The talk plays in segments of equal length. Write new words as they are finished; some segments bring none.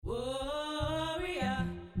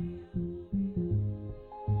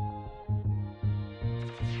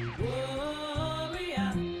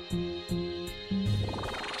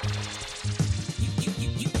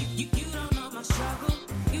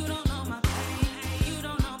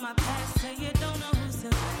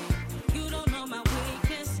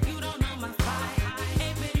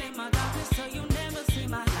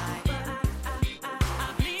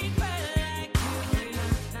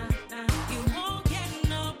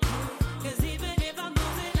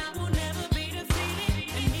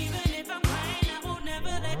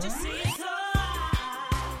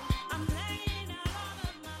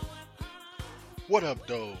What up,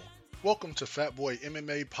 though? Welcome to Fat Boy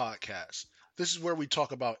MMA Podcast. This is where we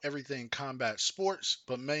talk about everything combat sports,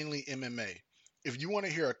 but mainly MMA. If you want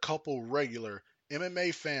to hear a couple regular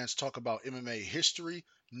MMA fans talk about MMA history,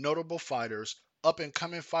 notable fighters, up and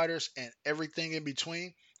coming fighters, and everything in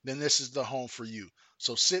between, then this is the home for you.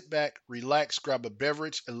 So sit back, relax, grab a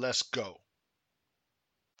beverage, and let's go.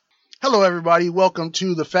 Hello, everybody. Welcome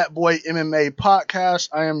to the Fat Boy MMA Podcast.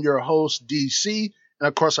 I am your host, DC. And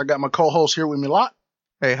of course, I got my co-host here with me, Lot.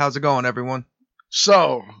 Hey, how's it going, everyone?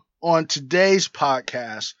 So, on today's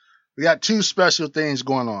podcast, we got two special things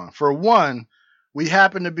going on. For one, we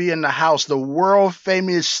happen to be in the house, the world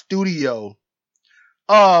famous studio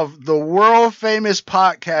of the world famous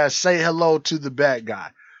podcast, Say Hello to the Bad Guy.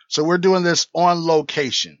 So, we're doing this on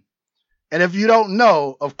location. And if you don't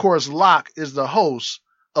know, of course, Locke is the host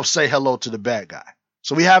of Say Hello to the Bad Guy.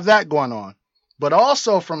 So, we have that going on. But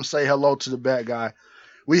also from Say Hello to the Bad Guy,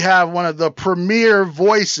 we have one of the premier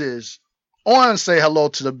voices on Say Hello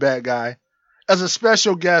to the Bad Guy. As a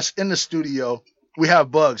special guest in the studio, we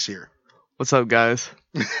have Bugs here. What's up, guys?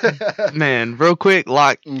 Man, real quick,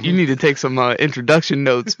 Locke, you need to take some introduction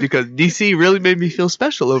notes because DC really made me feel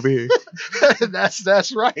special over here.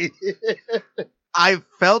 That's right. I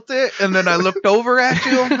felt it, and then I looked over at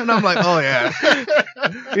you, and I'm like, oh, yeah.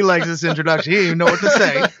 He likes this introduction. He didn't even know what to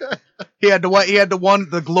say. He had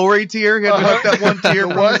the glory tear. He had to hook that one tear.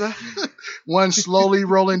 One slowly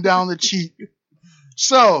rolling down the cheek.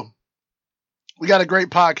 So, we got a great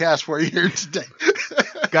podcast for you here today.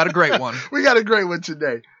 Got a great one. We got a great one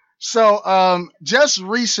today. So, just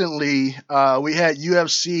recently, we had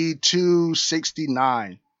UFC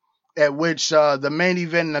 269, at which the main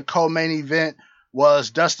event and the co-main event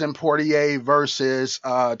was Dustin Poirier versus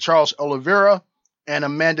Charles Oliveira and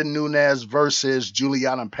Amanda Nunes versus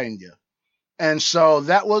Juliana Pena. And so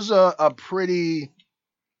that was a pretty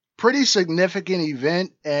significant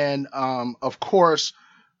event. And, of course,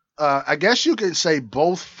 I guess you could say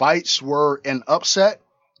both fights were an upset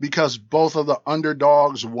because both of the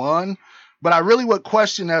underdogs won. But I really would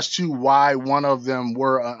question as to why one of them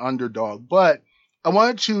were an underdog. But I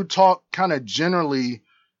wanted to talk kind of generally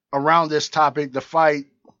around this topic, the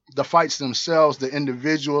fights themselves, the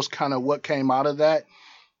individuals, kind of what came out of that.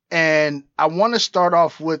 And I want to start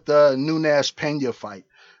off with the Nunes-Pena fight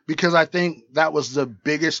because I think that was the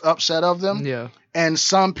biggest upset of them. Yeah. And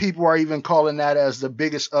some people are even calling that as the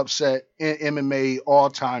biggest upset in MMA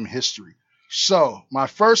all-time history. So my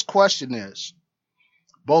first question is,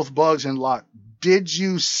 both Bugs and Locke, did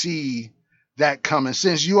you see that coming?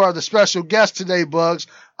 Since you are the special guest today, Bugs,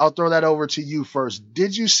 I'll throw that over to you first.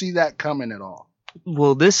 Did you see that coming at all?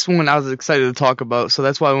 Well, this one I was excited to talk about, so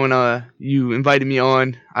that's why when you invited me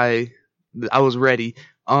on, I was ready.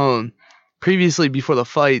 Previously, before the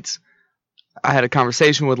fights, I had a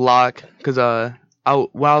conversation with Locke because while I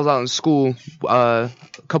was out in school, a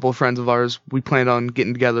couple of friends of ours, we planned on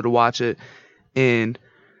getting together to watch it, and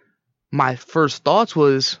my first thoughts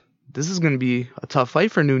was, this is going to be a tough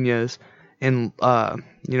fight for Nunes. And,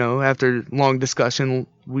 after long discussion,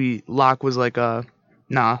 Locke was like,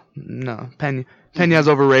 no, Pena's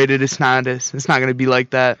overrated. It's not going to be like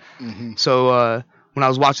that. Mm-hmm. So, when I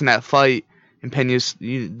was watching that fight, and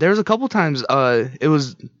there's a couple times, it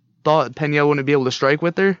was thought Pena wouldn't be able to strike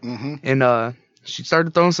with her. Mm-hmm. And, she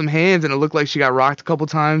started throwing some hands, and it looked like she got rocked a couple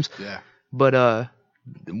times. Yeah. But,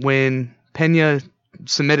 when Pena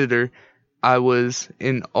submitted her, I was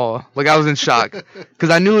in awe. Like, I was in shock. Because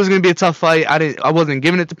I knew it was going to be a tough fight. I wasn't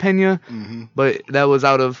giving it to Pena, but that was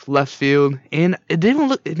out of left field. And it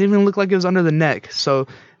didn't even look like it was under the neck. So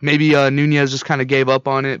maybe Nunes just kind of gave up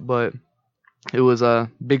on it, but it was a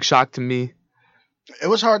big shock to me. It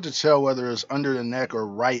was hard to tell whether it was under the neck or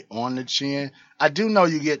right on the chin. I do know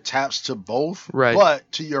you get taps to both. Right.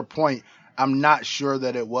 But to your point, I'm not sure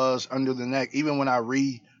that it was under the neck. Even when I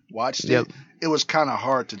rewatched it, it was kind of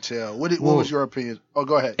hard to tell. What was your opinion? Oh,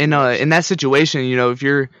 go ahead. In that situation,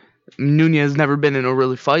 if Nunes has never been in a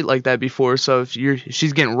really fight like that before, so if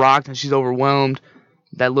she's getting rocked and she's overwhelmed,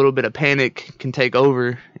 that little bit of panic can take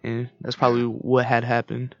over, and that's probably what had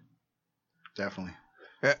happened. Definitely.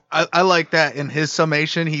 I like that in his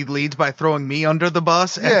summation, he leads by throwing me under the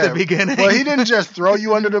bus at the beginning. Well, he didn't just throw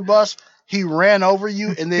you under the bus. He ran over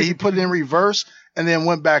you, and then he put it in reverse, and then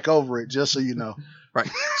went back over it, just so you know. Right.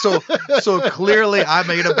 So clearly I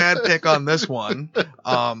made a bad pick on this one.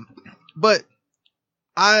 But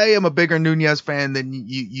I am a bigger Nunes fan than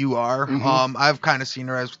you are. Mm-hmm. I've kind of seen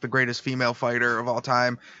her as the greatest female fighter of all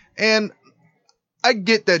time. And I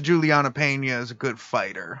get that Juliana Pena is a good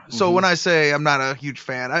fighter. So when I say I'm not a huge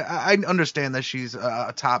fan, I understand that she's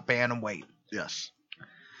a top bantamweight. Yes.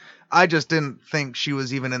 I just didn't think she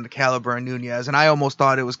was even in the caliber of Nunes, and I almost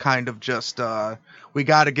thought it was kind of just we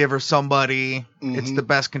got to give her somebody. It's the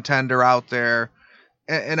best contender out there,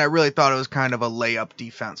 and I really thought it was kind of a layup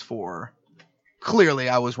defense for her. Clearly,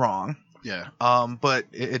 I was wrong. Yeah. But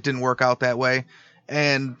it didn't work out that way,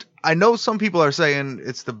 and I know some people are saying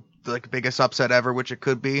it's the biggest upset ever, which it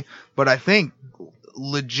could be, but I think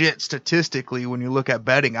legit statistically, when you look at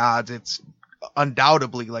betting odds, it's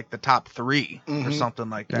undoubtedly like the top 3 or something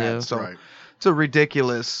like that. Yeah. So Right. it's a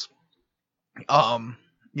ridiculous,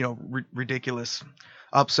 ridiculous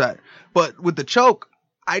upset. But with the choke,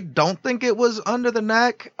 I don't think it was under the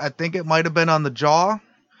neck. I think it might have been on the jaw.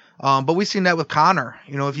 But we've seen that with Conor.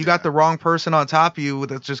 If you got the wrong person on top of you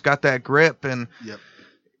that's just got that grip, and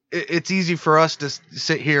it's easy for us to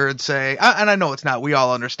sit here and say, and I know it's not, we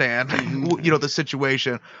all understand, the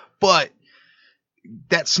situation, but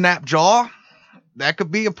that snap jaw, that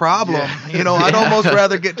could be a problem. Yeah. I'd almost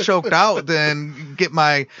rather get choked out than get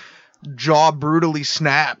my jaw brutally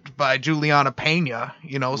snapped by Juliana Pena,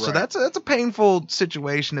 so that's a painful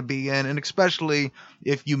situation to be in, and especially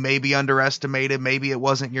if you maybe underestimated, maybe it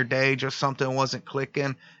wasn't your day, just something wasn't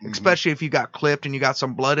clicking, especially if you got clipped and you got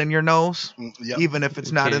some blood in your nose, even if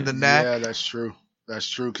it's not in the neck. Yeah, that's true.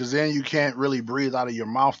 Because then you can't really breathe out of your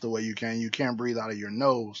mouth the way you can. You can't breathe out of your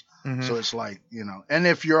nose. So it's like, and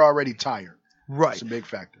if you're already tired, right, it's a big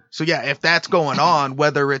factor. So yeah, if that's going on,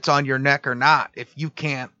 whether it's on your neck or not, if you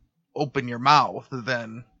can't open your mouth,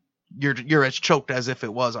 then you're as choked as if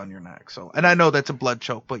it was on your neck. So, and I know that's a blood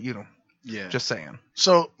choke, but just saying.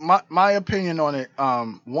 So my opinion on it,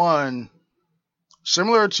 one,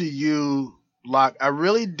 similar to you, Locke, I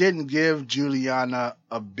really didn't give Juliana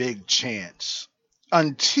a big chance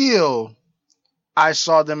until I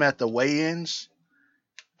saw them at the weigh-ins.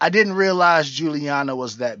 I didn't realize Juliana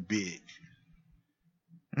was that big.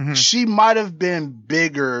 She might have been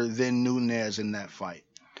bigger than Nunes in that fight.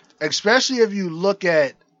 Especially if you look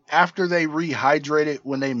at after they rehydrated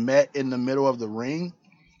when they met in the middle of the ring.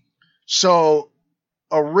 So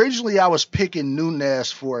originally I was picking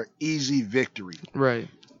Nunes for easy victory. Right.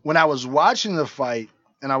 When I was watching the fight,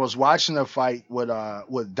 and I was watching the fight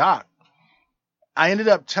with Doc, I ended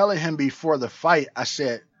up telling him before the fight, I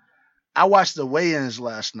said, I watched the weigh-ins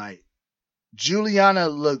last night. Juliana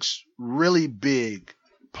looks really big.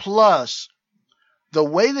 Plus, the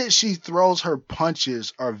way that she throws her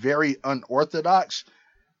punches are very unorthodox,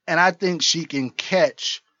 and I think she can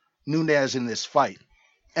catch Nunes in this fight.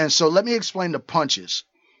 And so let me explain the punches.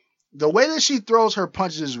 The way that she throws her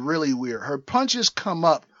punches is really weird. Her punches come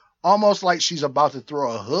up almost like she's about to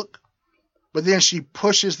throw a hook, but then she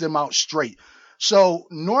pushes them out straight. So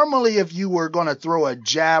normally if you were going to throw a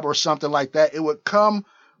jab or something like that, it would come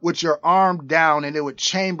with your arm down and it would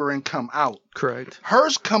chamber and come out. Correct.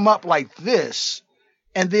 Hers come up like this,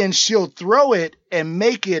 and then she'll throw it and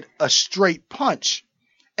make it a straight punch.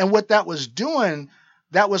 And what that was doing,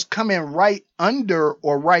 that was coming right under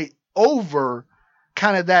or right over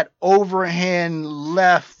kind of that overhand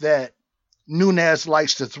left that Nunes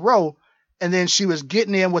likes to throw. And then she was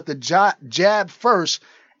getting in with the jab first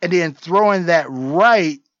and then throwing that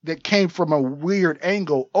right that came from a weird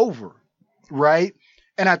angle over, right?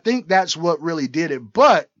 And I think that's what really did it.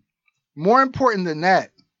 But more important than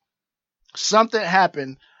that, something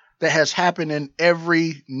happened that has happened in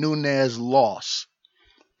every Nunes loss.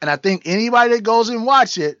 And I think anybody that goes and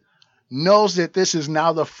watch it knows that this is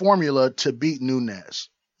now the formula to beat Nunes.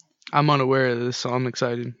 I'm unaware of this, so I'm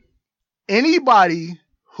excited. Anybody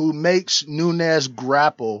who makes Nunes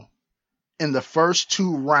grapple in the first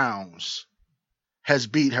 2 rounds has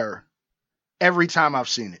beat her every time I've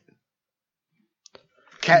seen it.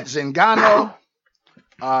 Kat Zingano,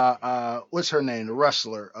 what's her name? The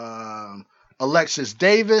wrestler, Alexis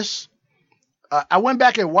Davis. I went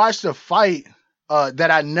back and watched a fight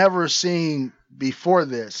that I never seen before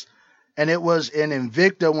this, and it was in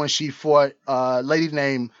Invicta when she fought a lady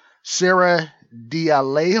named Sarah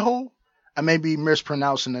D'Alejo. I may be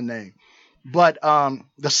mispronouncing the name, but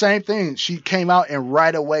the same thing. She came out and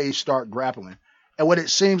right away start grappling, and what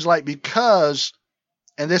it seems like because.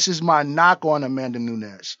 And this is my knock on Amanda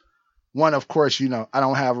Nunes. One, of course, I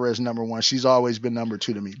don't have her as number 1. She's always been number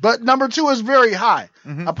 2 to me. But number 2 is very high.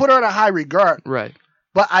 I put her in a high regard. Right.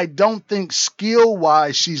 But I don't think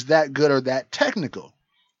skill-wise she's that good or that technical.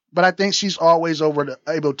 But I think she's always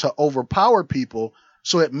able to overpower people,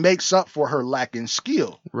 so it makes up for her lacking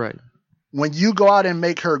skill. Right. When you go out and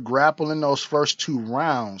make her grapple in those first 2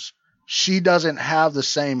 rounds, she doesn't have the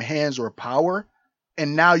same hands or power.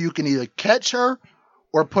 And now you can either catch her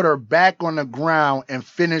or put her back on the ground and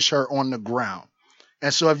finish her on the ground.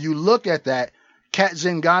 And so if you look at that, Kat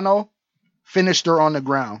Zingano finished her on the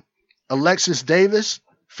ground. Alexis Davis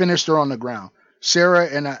finished her on the ground. Sarah,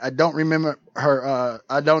 and I don't remember her,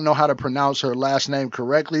 I don't know how to pronounce her last name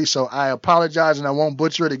correctly, so I apologize and I won't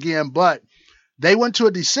butcher it again, but they went to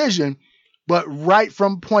a decision, but right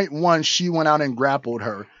from point one, she went out and grappled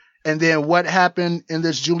her. And then what happened in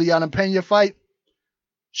this Juliana Pena fight?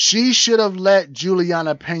 She should have let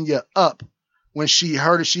Juliana Pena up when she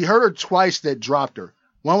hurt her. She hurt her twice that dropped her.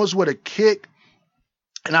 One was with a kick,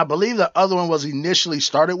 and I believe the other one was initially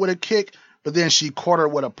started with a kick, but then she caught her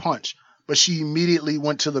with a punch. But she immediately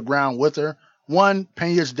went to the ground with her. One,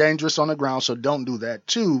 Pena's dangerous on the ground, so don't do that.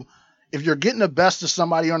 Two, if you're getting the best of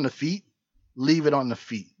somebody on the feet, leave it on the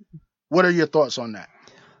feet. What are your thoughts on that?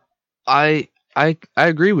 I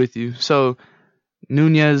agree with you. So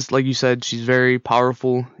Nunes, like you said, she's very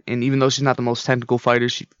powerful, and even though she's not the most technical fighter,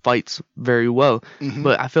 she fights very well. Mm-hmm.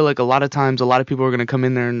 But I feel like a lot of times, a lot of people are going to come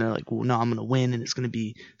in there and they're like, well, no, I'm going to win, and it's going to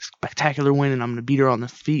be a spectacular win, and I'm going to beat her on the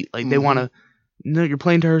feet. Like, they want to, no, you're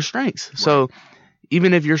playing to her strengths. Right. So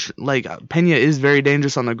even if you're, like, Pena is very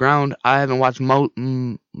dangerous on the ground. I haven't watched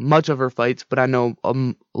much of her fights, but I know a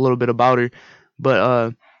little bit about her.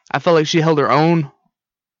 But I felt like she held her own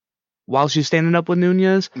while she's standing up with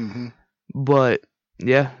Nunes. Mm-hmm. But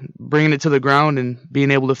yeah, bringing it to the ground and being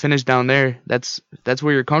able to finish down there, that's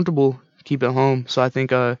where you're comfortable. Keep it home. So I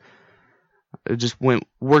think it just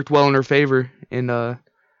worked well in her favor, and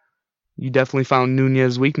you definitely found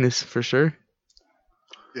Nunes' weakness for sure.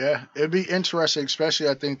 Yeah, it'd be interesting, especially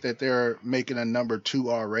I think that they're making a number 2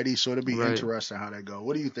 already, so it'll be interesting how that goes.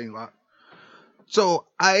 What do you think, Locke? So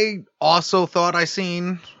I also thought I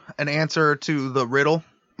seen an answer to the riddle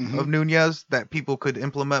of Nunes that people could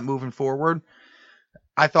implement moving forward.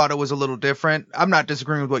 I thought it was a little different. I'm not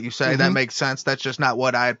disagreeing with what you say. That makes sense. That's just not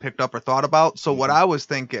what I had picked up or thought about. So what I was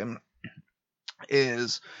thinking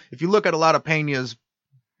is, if you look at a lot of Pena's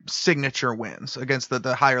signature wins against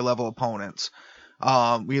the higher level opponents,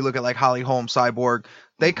 we look at like Holly Holm, Cyborg,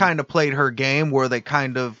 they kind of played her game where they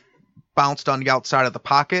kind of bounced on the outside of the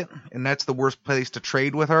pocket, and that's the worst place to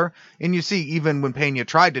trade with her. And you see, even when Pena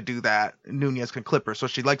tried to do that, Nunes can clip her. So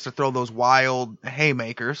she likes to throw those wild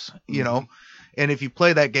haymakers, you know, and if you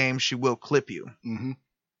play that game, she will clip you.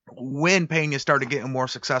 When Pena started getting more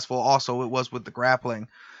successful, also it was with the grappling,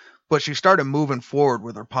 but she started moving forward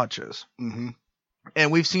with her punches.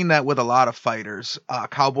 And we've seen that with a lot of fighters.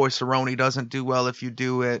 Cowboy Cerrone doesn't do well if you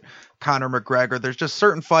do it. Conor McGregor. There's just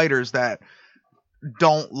certain fighters that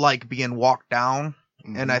don't like being walked down.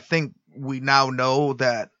 And I think we now know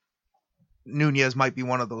that Nunes might be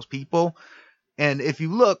one of those people. And if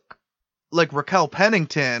you look, like Raquel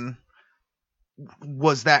Pennington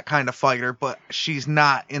was that kind of fighter, but she's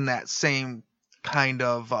not in that same kind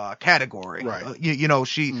of category. Right. You know,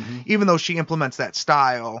 she even though she implements that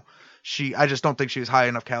style, I just don't think she was high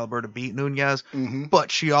enough caliber to beat Nunes.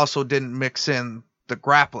 But she also didn't mix in the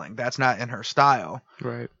grappling. That's not in her style.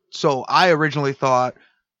 Right. So I originally thought,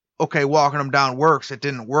 okay, walking them down works. It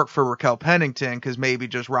didn't work for Raquel Pennington because maybe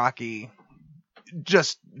just Rocky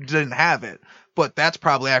just didn't have it. But that's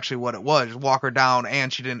probably actually what it was. Walk her down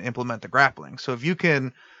and she didn't implement the grappling. So if you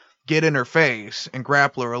can get in her face and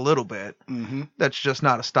grapple her a little bit, that's just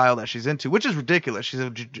not a style that she's into, which is ridiculous. She's a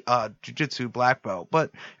jiu-jitsu black belt,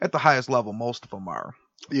 but at the highest level, most of them are.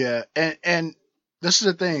 Yeah, and this is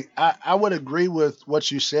the thing. I would agree with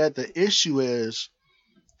what you said. The issue is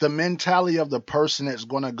the mentality of the person that's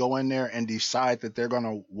going to go in there and decide that they're going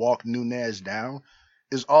to walk Nunes down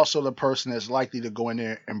is also the person that's likely to go in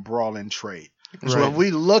there and brawl and trade. Right. So if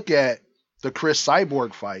we look at the Chris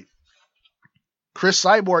Cyborg fight, Chris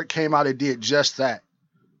Cyborg came out and did just that.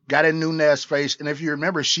 Got in Nunes' face, and if you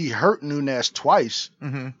remember, she hurt Nunes twice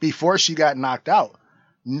before she got knocked out.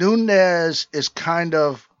 Nunes is kind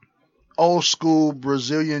of old school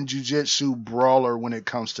Brazilian jiu-jitsu brawler when it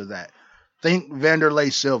comes to that. Think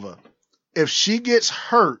Vanderlei Silva. If she gets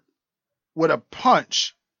hurt with a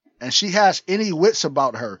punch and she has any wits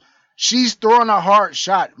about her, she's throwing a hard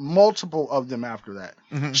shot, multiple of them after that.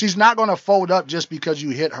 She's not going to fold up just because you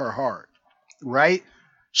hit her hard, right?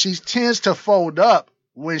 She tends to fold up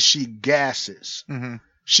when she gasses.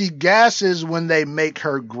 She gasses when they make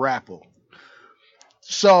her grapple.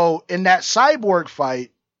 So in that Cyborg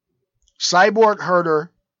fight, Cyborg hurt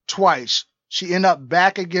her twice. She ended up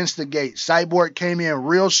back against the gate. Cyborg came in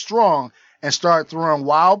real strong and started throwing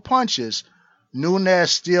wild punches.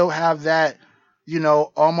 Nunes still have that, you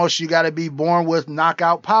know, almost you got to be born with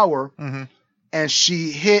knockout power. And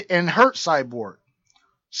she hit and hurt Cyborg.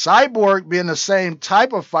 Cyborg being the same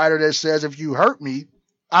type of fighter that says, if you hurt me,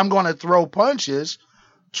 I'm going to throw punches,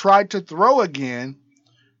 tried to throw again.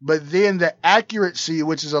 But then the accuracy,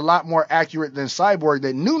 which is a lot more accurate than Cyborg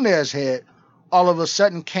that Nunes had, all of a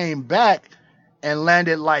sudden came back and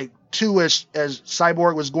landed like 2 as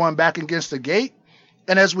Cyborg was going back against the gate.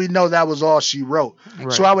 And as we know, that was all she wrote.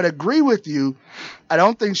 Right. So I would agree with you. I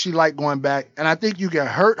don't think she liked going back, and I think you can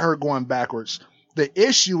hurt her going backwards. The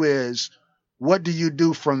issue is, what do you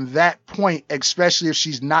do from that point, especially if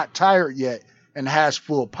she's not tired yet and has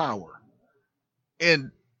full power?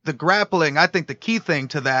 And the grappling, I think the key thing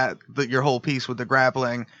to that your whole piece with the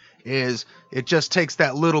grappling is it just takes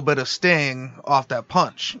that little bit of sting off that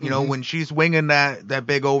punch. You know, when she's winging that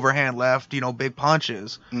big overhand left, big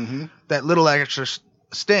punches, that little extra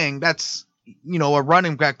sting, that's, a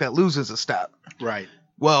running back that loses a step. Right.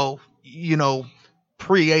 Well,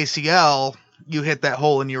 pre-ACL, you hit that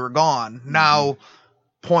hole and you were gone. Now,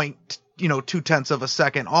 0.2 of a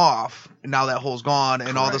second off, and now that hole's gone, and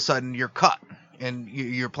Correct. all of a sudden you're cut, and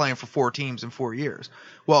you're playing for 4 teams in 4 years.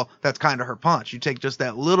 Well, that's kind of her punch. You take just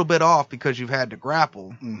that little bit off because you've had to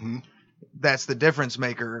grapple. That's the difference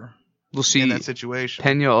maker in that situation.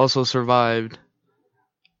 Pena also survived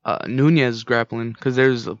Nunez grappling, because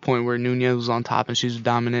there's a point where Nunez was on top and she's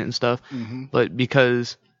dominant and stuff, but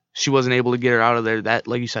because she wasn't able to get her out of there, that,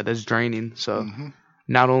 like you said, that's draining. So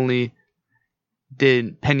not only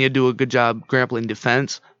did Pena do a good job grappling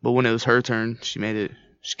defense, but when it was her turn, she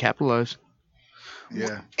capitalized.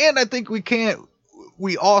 Yeah. And I think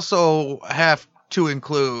we also have to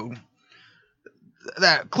include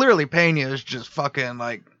that clearly Pena is just fucking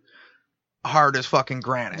like hard as fucking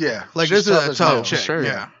granite. Yeah. Like, this is a tough chick. Sure.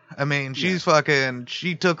 Yeah. I mean, she's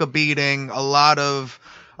she took a beating. A lot of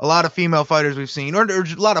female fighters we've seen, or a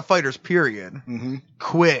lot of fighters, period,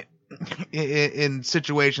 quit in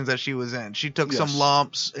situations that she was in. She took some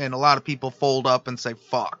lumps, and a lot of people fold up and say,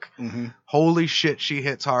 fuck. Holy shit, she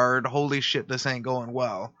hits hard. Holy shit, this ain't going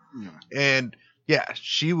well. And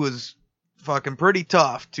she was fucking pretty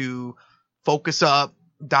tough to focus up,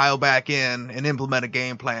 dial back in, and implement a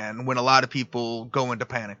game plan when a lot of people go into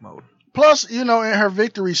panic mode. Plus, in her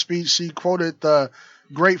victory speech, she quoted the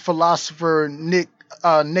great philosopher Nate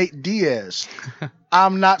Diaz.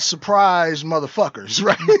 I'm not surprised, motherfuckers,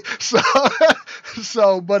 right?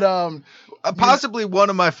 But possibly one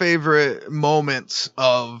of my favorite moments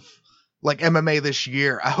of like MMA this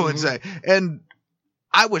year, I would say. And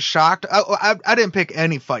I was shocked. I didn't pick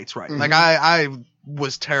any fights right. Like I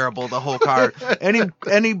was terrible the whole card.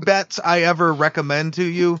 Any bets I ever recommend to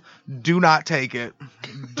you, do not take it.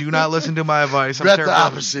 Do not listen to my advice. I'm Bet terrible. the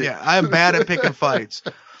opposite. Yeah, I am bad at picking fights.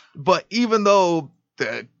 But even though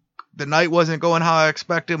the night wasn't going how I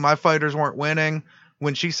expected, my fighters weren't winning,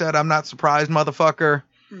 when she said, "I'm not surprised, motherfucker,"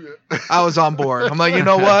 I was on board. I'm like, you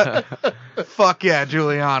know what? Fuck yeah,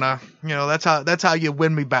 Juliana. That's how you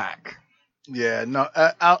win me back. Yeah, no,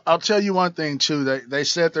 I'll tell you one thing too. They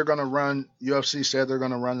said they're going to run. UFC said they're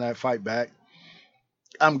going to run that fight back.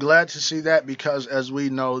 I'm glad to see that, because as we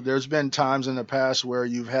know, there's been times in the past where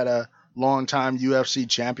you've had a long-time UFC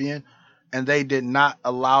champion, and they did not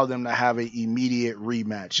allow them to have an immediate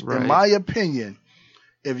rematch. Right. In my opinion,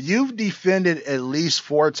 if you've defended at least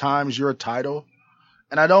 4 times your title,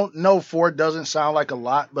 and I don't know, 4 doesn't sound like a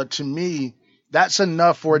lot, but to me, that's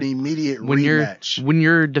enough for an immediate rematch. When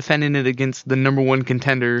you're defending it against the number 1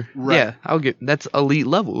 contender, right. Yeah, that's elite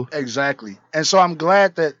level. Exactly. And so I'm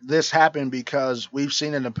glad that this happened, because we've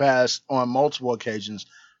seen in the past on multiple occasions,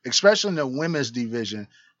 especially in the women's division,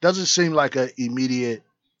 doesn't seem like an immediate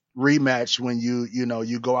rematch when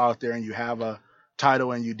you go out there and you have a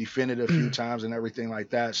title and you defend it a few times and everything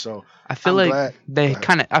like that. So I feel I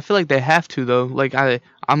feel like they have to, though. Like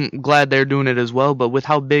I'm glad they're doing it as well, but with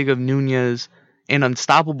how big of Nunez and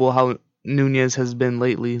unstoppable how Nunez has been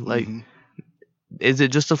lately, like is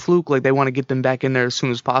it just a fluke? Like they want to get them back in there as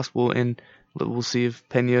soon as possible, and we'll see if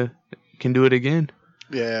Pena can do it again.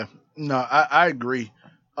 Yeah. No, I agree.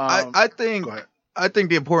 I think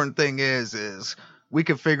the important thing is we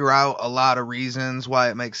could figure out a lot of reasons why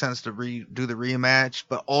it makes sense to do the rematch,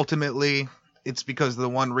 but ultimately it's because of the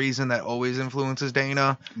one reason that always influences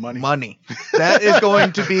Dana: money. That is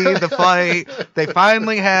going to be the fight they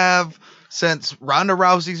finally have since Ronda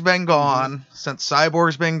Rousey's been gone, since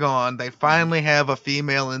Cyborg's been gone. They finally have a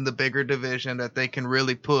female in the bigger division that they can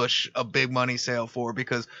really push a big money sale for,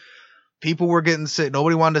 because people were getting sick.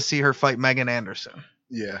 Nobody wanted to see her fight Megan Anderson.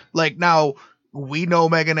 Yeah. Like, now we know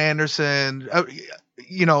Megan Anderson.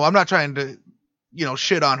 I'm not trying to,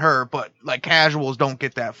 shit on her, but like casuals don't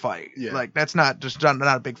get that fight. Yeah. Like that's not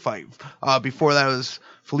a big fight. Before that was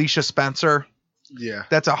Felicia Spencer. Yeah.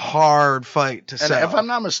 That's a hard fight to sell. And if I'm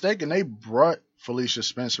not mistaken, they brought Felicia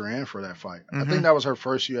Spencer in for that fight. I think that was her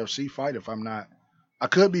first UFC fight. I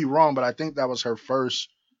could be wrong, but I think that was her first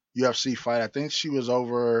UFC fight. I think she was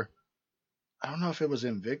over, I don't know if it was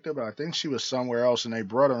Invicta, but I think she was somewhere else, and they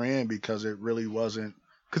brought her in because it really wasn't.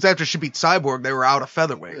 Because after she beat Cyborg, they were out of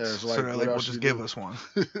featherweights. Yeah, so they're like, we'll just give us one.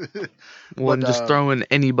 Well, and just throwing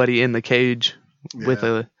anybody in the cage with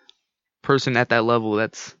a person at that level,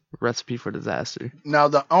 that's a recipe for disaster. Now,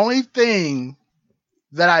 the only thing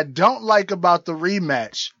that I don't like about the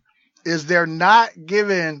rematch is they're not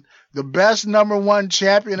giving the best number one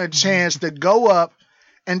champion a chance to go up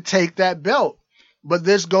and take that belt. But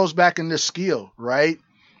this goes back into skill, right?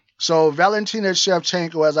 So Valentina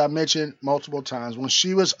Shevchenko, as I mentioned multiple times, when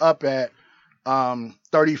she was up at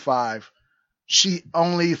 35, she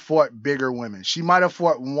only fought bigger women. She might have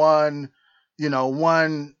fought one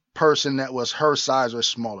person that was her size or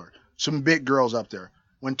smaller. Some big girls up there.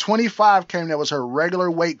 When 25 came, that was her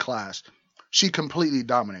regular weight class. She completely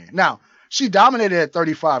dominated. Now, she dominated at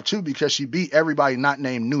 35 too because she beat everybody not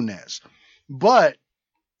named Nunes. But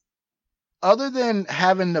other than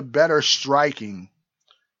having the better striking,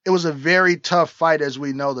 it was a very tough fight, as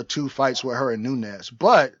we know, the two fights with her and Nunes.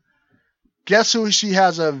 But guess who she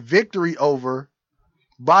has a victory over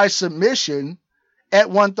by submission at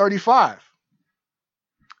 135?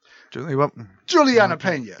 Juliana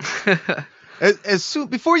Pena. As soon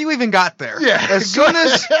before you even got there, as soon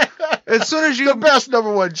as you the best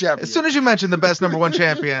number one champion. As soon as you mentioned the best number one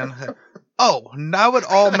champion, now it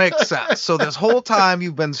all makes sense. So this whole time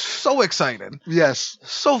you've been so excited. Yes.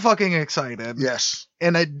 So fucking excited. Yes.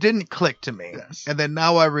 And it didn't click to me. Yes. And then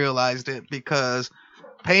now I realized it because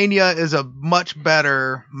Pena is a much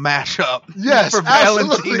better matchup for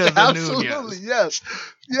Valentina than Nunes.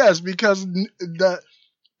 Yes, because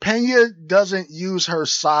Pena doesn't use her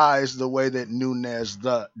size the way that Nunes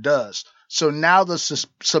does. So now the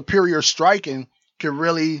superior striking can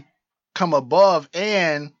really come above,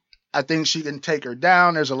 and I think she can take her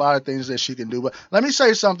down. There's a lot of things that she can do. But let me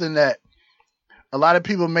say something that a lot of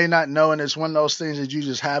people may not know, and it's one of those things that you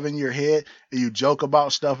just have in your head, and you joke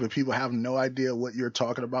about stuff, and people have no idea what you're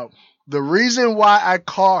talking about. The reason why I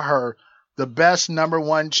call her the best number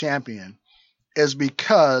one champion is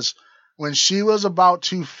because when she was about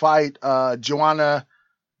to fight Joanna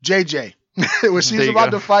JJ, when she was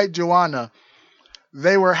about to fight Joanna,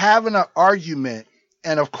 they were having an argument.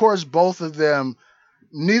 And of course,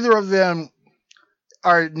 neither of them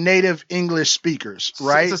are native English speakers,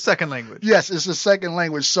 right? It's a second language. Yes, it's a second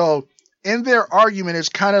language. So in their argument, it's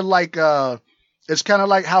kind of like how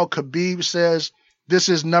Khabib says, this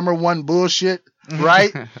is number one bullshit,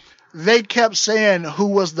 right? They kept saying who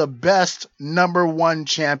was the best number one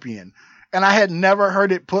champion. And I had never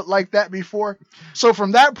heard it put like that before. So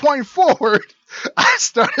from that point forward, I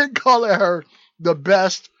started calling her the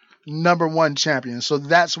best number one champion. So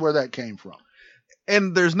that's where that came from.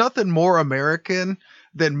 And there's nothing more American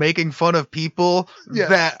than making fun of people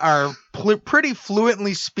that are pretty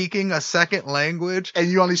fluently speaking a second language. And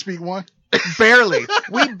you only speak one? Barely.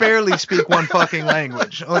 We barely speak one fucking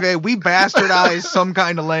language. Okay, we bastardize some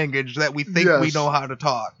kind of language that we think we know how to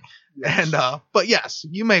talk. Yes. And but yes,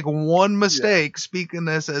 you make one mistake speaking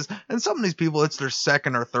this and some of these people it's their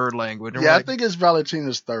second or third language. Yeah, I think it's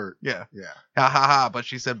Valentina's third. Yeah. Ha ha ha! But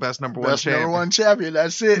she said best number one champion.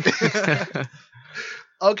 That's it.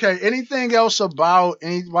 Okay. Anybody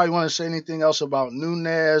want to say anything else about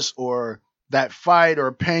Nunes or that fight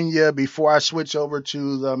or Pena before I switch over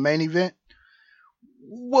to the main event?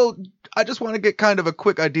 Well, I just want to get kind of a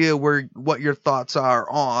quick idea what your thoughts are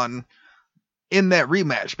on in that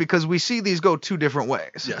rematch, because we see these go two different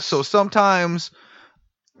ways. Yes. So sometimes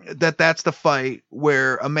that's the fight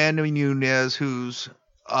where Amanda Nunes, who's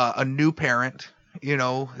a new parent,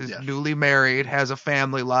 is newly married, has a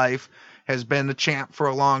family life, has been the champ for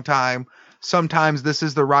a long time. Sometimes this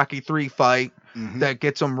is the Rocky III fight that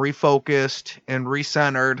gets them refocused and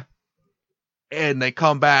recentered, and they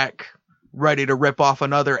come back ready to rip off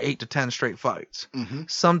another 8 to 10 straight fights.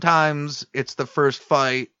 Sometimes it's the first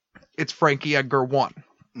fight. It's Frankie Edgar 1,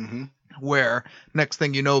 where next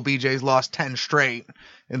thing you know, BJ's lost 10 straight,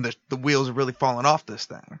 and the wheels are really falling off this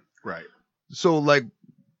thing. Right. So,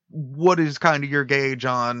 what is kind of your gauge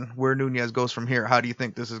on where Nunes goes from here? How do you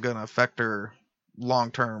think this is going to affect her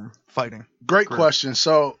long-term fighting? Great question.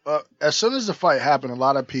 So, as soon as the fight happened, a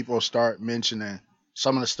lot of people start mentioning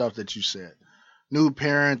some of the stuff that you said. New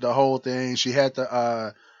parent, the whole thing. She had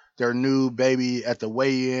their new baby at the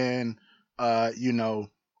weigh-in,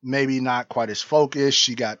 maybe not quite as focused.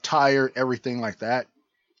 She got tired, everything like that.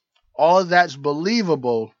 All of that's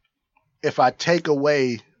believable if I take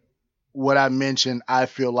away what I mentioned, I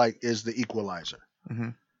feel like is the equalizer.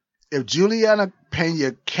 If Juliana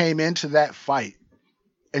Pena came into that fight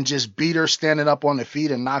and just beat her standing up on the feet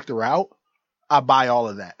and knocked her out, I buy all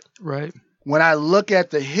of that. Right. when I look at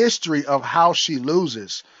the history of how she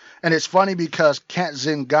loses, and it's funny because Kat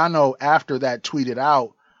Zingano after that tweeted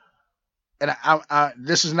out, and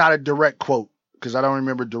this is not a direct quote because I don't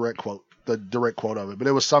remember the direct quote of it, but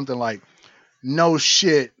it was something like, "No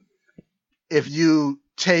shit, if you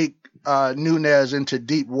take Nunes into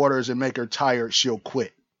deep waters and make her tired, she'll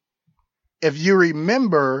quit." If you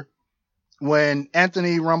remember when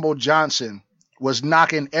Anthony Rumble Johnson was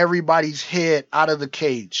knocking everybody's head out of the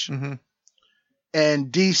cage,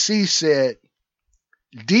 and DC said,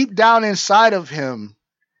 deep down inside of him,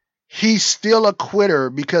 he's still a quitter,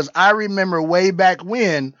 because I remember way back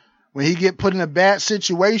when he get put in a bad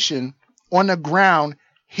situation on the ground,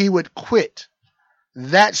 he would quit.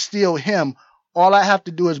 That's still him. All I have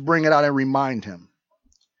to do is bring it out and remind him.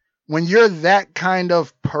 When you're that kind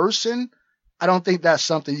of person, I don't think that's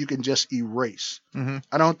something you can just erase.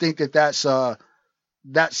 I don't think that's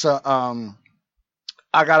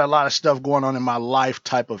I got a lot of stuff going on in my life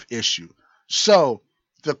type of issue. So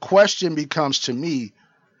the question becomes to me,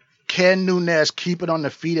 can Nunes keep it on the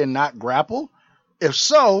feet and not grapple? If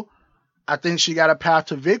so, I think she got a path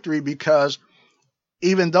to victory, because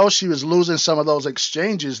even though she was losing some of those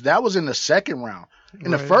exchanges, that was in the second round.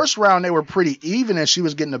 In the first round, they were pretty even, and she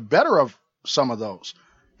was getting the better of some of those.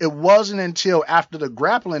 It wasn't until after the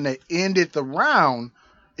grappling that ended the round,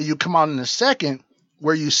 and you come out in the second,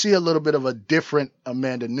 where you see a little bit of a different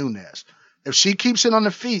Amanda Nunes. If she keeps it on the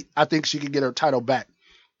feet, I think she can get her title back.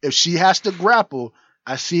 If she has to grapple,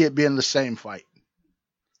 I see it being the same fight.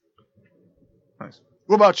 Nice.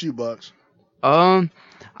 What about you, Bugs? I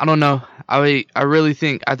don't know. I really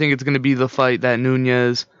think it's gonna be the fight that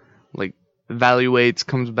Nunes evaluates,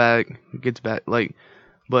 comes back, gets back.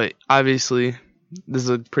 But obviously this is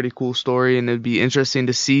a pretty cool story, and it'd be interesting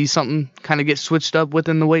to see something kind of get switched up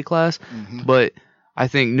within the weight class. But I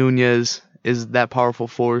think Nunes is that powerful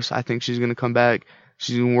force. I think she's gonna come back.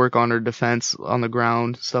 She's gonna work on her defense on the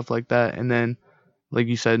ground, stuff like that, and then, like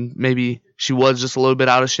you said, maybe she was just a little bit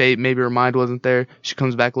out of shape. Maybe her mind wasn't there. She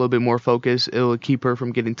comes back a little bit more focused. It'll keep her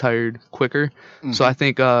from getting tired quicker. So I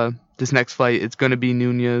think this next fight, it's going to be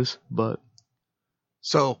Nunes.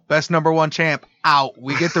 So, best number one champ out.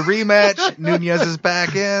 We get the rematch. Nunes is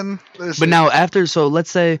back in. But now let's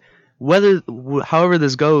say, however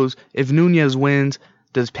this goes, if Nunes wins,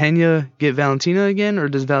 does Pena get Valentina again, or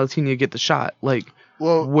does Valentina get the shot?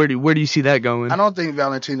 Well, where do you see that going? I don't think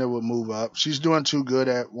Valentina will move up. She's doing too good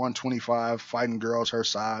at 125, fighting girls her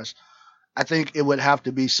size. I think it would have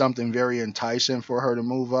to be something very enticing for her to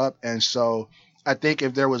move up. And so I think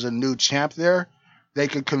if there was a new champ there, they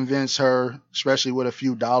could convince her, especially with a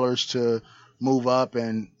few dollars, to move up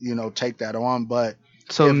and, take that on. But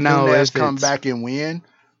so if now Nunes come back and win,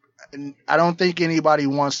 I don't think anybody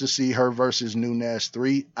wants to see her versus Nunes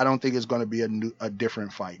 3. I don't think it's going to be a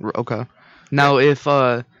different fight. Okay. Now, if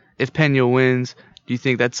Pena wins, do you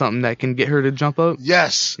think that's something that can get her to jump up?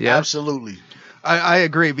 Yes, yeah? Absolutely. I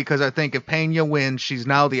agree, because I think if Pena wins, she's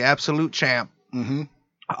now the absolute champ.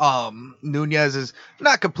 Nunes is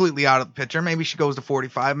not completely out of the picture. Maybe she goes to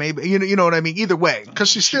 45. Maybe you know what I mean. Either way, because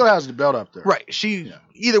she still has the belt up there, right?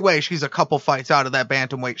 Either way, she's a couple fights out of that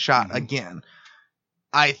bantamweight shot again.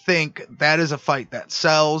 I think that is a fight that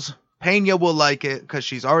sells. Pena will like it because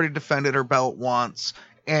she's already defended her belt once,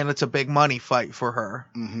 and it's a big money fight for her.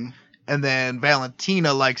 And then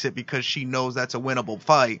Valentina likes it because she knows that's a winnable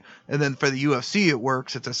fight. And then for the UFC, it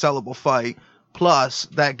works. It's a sellable fight. Plus,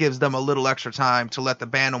 that gives them a little extra time to let the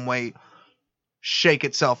bantamweight shake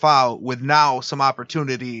itself out with now some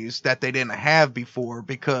opportunities that they didn't have before,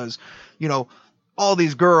 because, all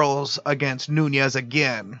these girls against Nunes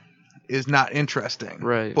again is not interesting.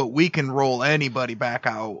 Right. But we can roll anybody back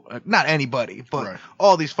out. Not anybody, but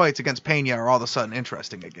all these fights against Pena are all of a sudden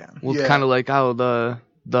interesting again. Well, it's kind of like how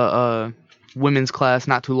the women's class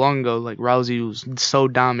not too long ago, Rousey was so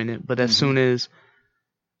dominant, but as soon as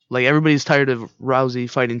everybody's tired of Rousey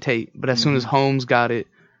fighting Tate, but as soon as Holmes got it,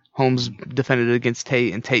 Holmes defended it against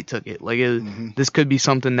Tate, and Tate took it. This could be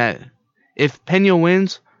something that, if Pena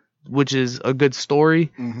wins, which is a good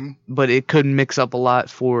story, but it could mix up a lot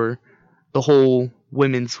for the whole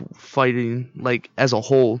women's fighting, as a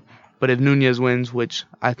whole. But if Nunes wins, which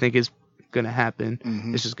I think is going to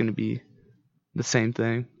happen, it's just going to be the same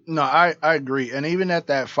thing. No, I agree. And even at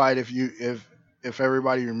that fight, if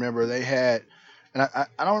everybody remember, they had, and I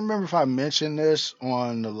don't remember if I mentioned this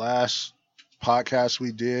on the last podcast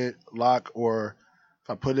we did, Locke, or if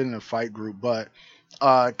I put it in a fight group, but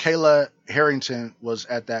Kayla Harrington was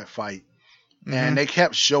at that fight, and they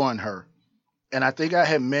kept showing her. And I think I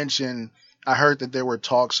had mentioned, I heard that there were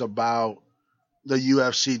talks about the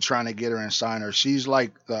UFC trying to get her and sign her. She's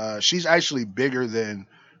she's actually bigger than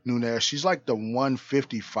Nunes. She's like the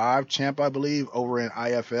 155 champ, I believe, over in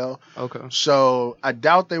IFL. Okay. So I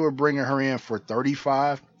doubt they were bringing her in for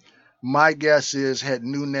 35. My guess is had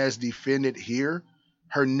Nunes defended here,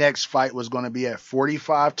 her next fight was going to be at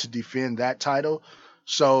 45 to defend that title.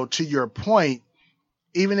 So to your point,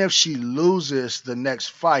 even if she loses the next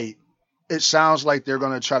fight, it sounds like they're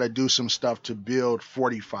going to try to do some stuff to build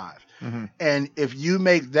 45. Mm-hmm. And if you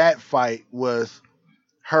make that fight with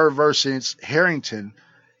her versus Harrington,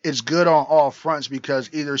 it's good on all fronts because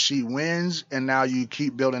either she wins and now you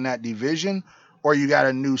keep building that division, or you got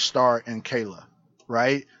a new star in Kayla,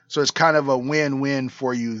 right? So it's kind of a win-win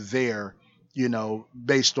for you there, you know,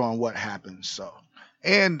 based on what happens. So,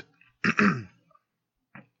 and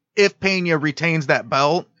if Pena retains that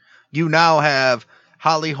belt, you now have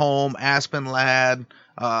Holly Holm, Aspen Ladd,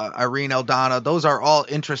 Irene Aldana. Those are all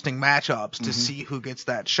interesting matchups to see who gets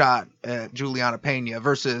that shot at Juliana Pena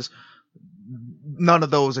versus none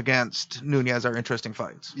of those against Nunes are interesting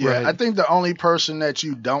fights. Yeah, Right. I think the only person that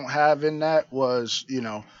you don't have in that was, you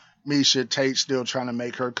know, Miesha Tate still trying to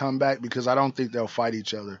make her come back because I don't think they'll fight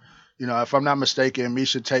each other. You know, if I'm not mistaken,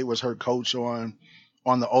 Miesha Tate was her coach on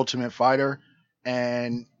The Ultimate Fighter,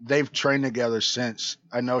 and they've trained together since.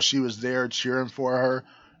 I know she was there cheering for her.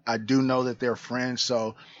 I do know that they're friends,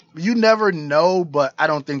 so you never know, but I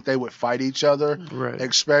don't think they would fight each other. Right.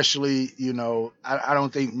 Especially, you know, I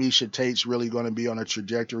don't think Miesha Tate's really going to be on a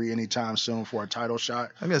trajectory anytime soon for a title shot.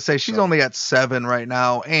 I'm going to say she's So- only at 7 right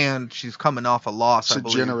now, and she's coming off a loss, It's I a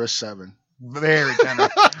believe. generous 7. Very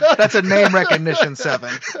generous. That's a name recognition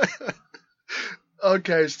 7.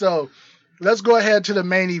 Okay, so let's go ahead to the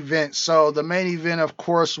main event. So the main event, of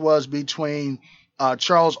course, was between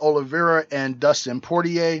Charles Oliveira and Dustin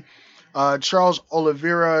Poirier. Charles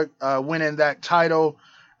Oliveira winning that title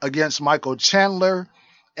against Michael Chandler.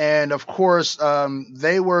 And, of course,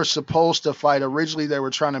 they were supposed to fight. Originally, they were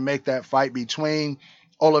trying to make that fight between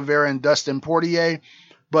Oliveira and Dustin Poirier.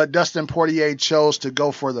 But Dustin Poirier chose to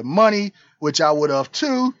go for the money, which I would have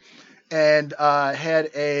too. And had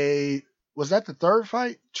a... Was that the third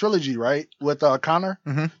fight? Trilogy, right? With Conor?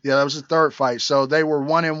 Mm-hmm. Yeah, that was the third fight. So they were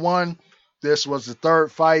 1-1. This was the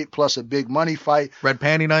third fight plus a big money fight. Red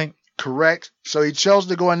Panty Night. Correct. So he chose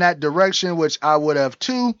to go in that direction, which I would have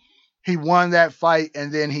too. He won that fight,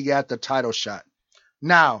 and then he got the title shot.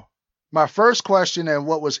 Now, my first question and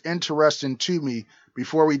what was interesting to me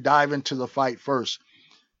before we dive into the fight first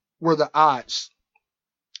were the odds.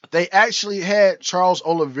 They actually had Charles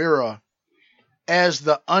Oliveira as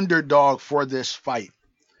the underdog for this fight.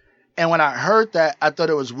 And when I heard that, I thought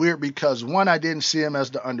it was weird because, one, I didn't see him as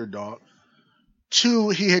the underdog. Two,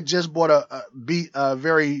 he had just beat a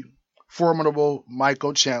very formidable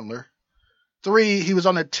Michael Chandler. 3, he was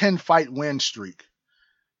on a 10-fight win streak.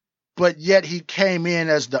 But yet he came in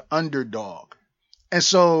as the underdog. And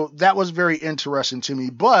so that was very interesting to me.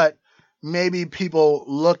 But maybe people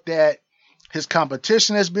looked at his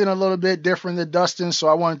competition as being a little bit different than Dustin. So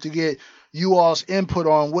I wanted to get you all's input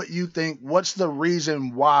on what you think. What's the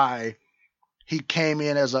reason why he came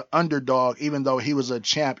in as an underdog, even though he was a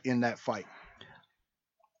champ in that fight?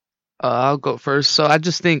 I'll go first. So I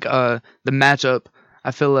just think the matchup,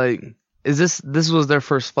 I feel like, this was their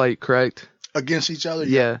first fight, correct? Against each other?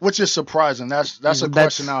 Yeah. Which is surprising. That's a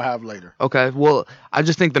question I'll have later. Okay. Well, I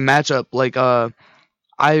just think the matchup, like, I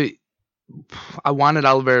wanted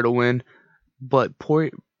Oliveira to win, but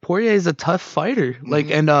Poirier is a tough fighter. Like,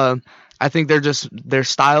 and I think their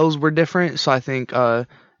styles were different. So I think,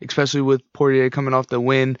 especially with Poirier coming off the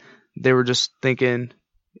win, they were just thinking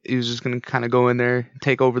he was just going to kind of go in there,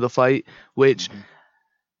 take over the fight, which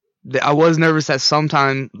I was nervous at some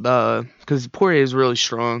time because Poirier is really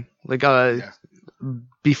strong. Like,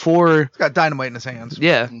 before... He's got dynamite in his hands.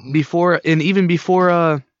 Yeah, even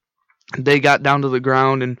before they got down to the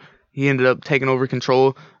ground and he ended up taking over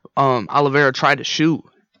control, Oliveira tried to shoot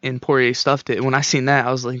and Poirier stuffed it. When I seen that,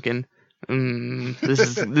 I was thinking,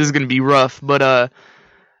 this is going to be rough. But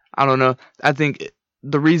I don't know. I think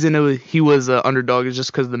the reason he was an underdog is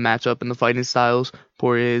just because of the matchup and the fighting styles.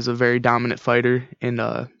 Poirier is a very dominant fighter, and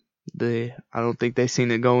I don't think they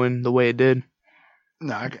seen it going the way it did.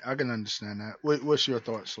 No, I can understand that. What's your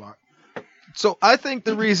thoughts, Slot? So I think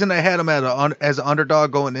the reason I had him as an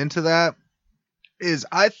underdog going into that is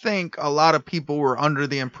I think a lot of people were under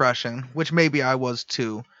the impression, which maybe I was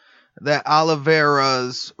too, that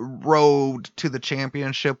Oliveira's road to the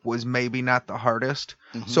championship was maybe not the hardest.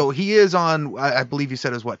 Mm-hmm. So he is on, I believe you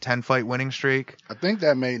said his 10-fight winning streak. I think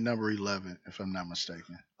that made number 11, if I'm not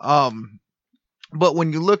mistaken. But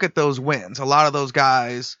when you look at those wins, a lot of those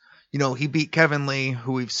guys, you know, he beat Kevin Lee,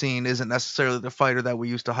 who we've seen isn't necessarily the fighter that we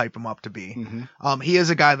used to hype him up to be. Mm-hmm. He is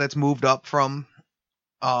a guy that's moved up from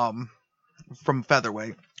from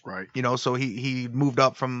featherweight. Right. You know, so he moved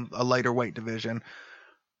up from a lighter weight division.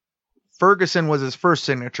 Ferguson was his first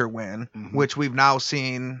signature win, which we've now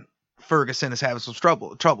seen Ferguson is having some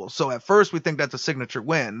trouble. So at first we think that's a signature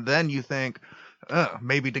win. Then you think,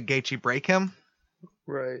 maybe did Gaethje break him?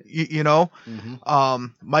 Right. You know?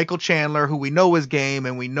 Michael Chandler, who we know is game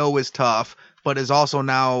and we know is tough, but is also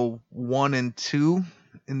now 1-2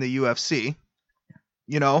 in the UFC.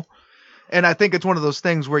 You know? And I think it's one of those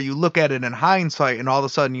things where you look at it in hindsight and all of a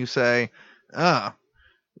sudden you say,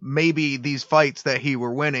 maybe these fights that he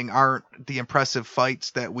were winning aren't the impressive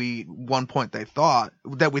fights that we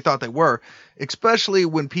thought they were, especially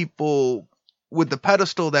when people with the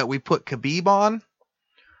pedestal that we put Khabib on.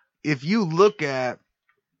 If you look at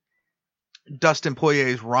Dustin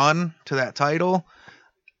Poirier's run to that title,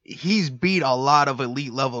 he's beat a lot of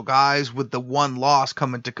elite level guys with the one loss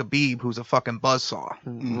coming to Khabib, who's a fucking buzzsaw.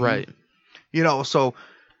 Right. You know, so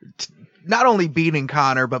not only beating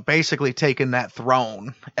Conor, but basically taking that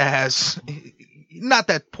throne as, not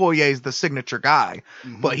that Poirier's the signature guy,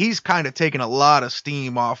 but he's kind of taken a lot of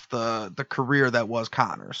steam off the career that was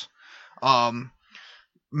Conor's.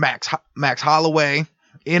 Max Holloway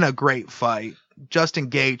in a great fight. Justin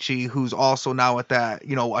Gaethje, who's also now at that,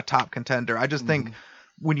 you know, a top contender. I just think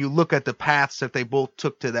when you look at the paths that they both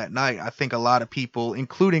took to that night, I think a lot of people,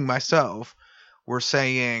 including myself, were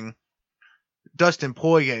saying Dustin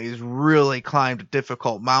Poirier's really climbed a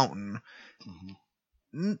difficult mountain,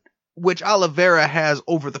 which Oliveira has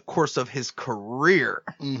over the course of his career.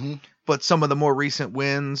 But some of the more recent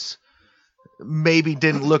wins maybe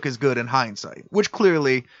didn't look as good in hindsight, which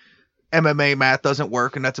clearly MMA math doesn't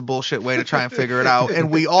work, and that's a bullshit way to try and figure it out. And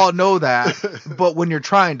we all know that. But when you're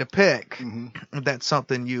trying to pick, that's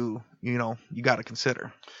something you got to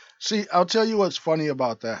consider. See, I'll tell you what's funny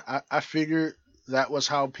about that. I figured that was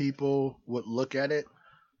how people would look at it.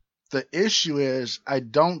 The issue is, I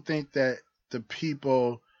don't think that the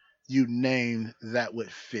people you named that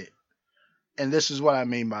would fit. And this is what I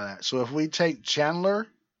mean by that. So if we take Chandler,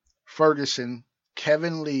 Ferguson,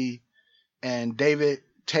 Kevin Lee, and David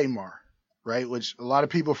Tamar, right, which a lot of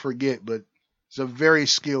people forget, but he's a very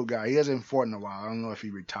skilled guy. He hasn't fought in a while. I don't know if he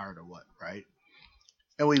retired or what, right?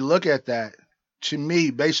 And we look at that, to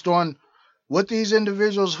me, based on what these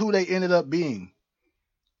individuals, who they ended up being,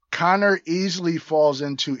 Conor easily falls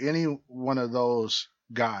into any one of those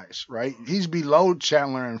guys, right? He's below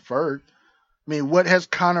Chandler and Ferg. I mean, what has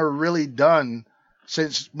Conor really done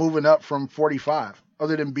since moving up from 45,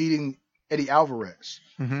 other than beating Eddie Alvarez,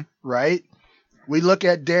 right? We look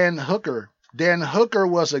at Dan Hooker. Dan Hooker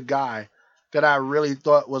was a guy that I really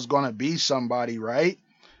thought was going to be somebody, right?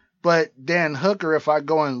 But Dan Hooker, if I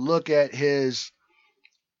go and look at his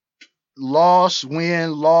loss,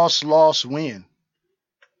 win,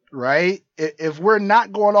 right? If we're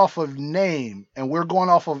not going off of name and we're going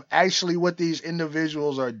off of actually what these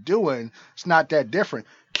individuals are doing, it's not that different.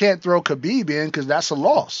 Can't throw Khabib in because that's a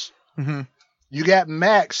loss. You got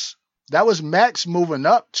Max. That was Max moving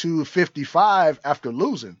up to 55 after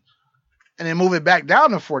losing and then moving back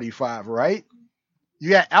down to 45, right? You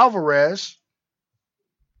got Alvarez,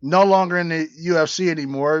 no longer in the UFC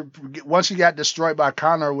anymore. Once he got destroyed by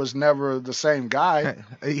Conor, was never the same guy.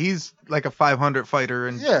 He's like a 500 fighter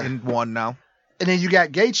in one now. And then you got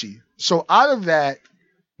Gaethje. So out of that,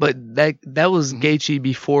 but that was Gaethje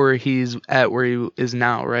before he's at where he is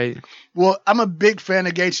now, right? Well, I'm a big fan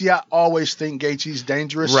of Gaethje. I always think Gaethje's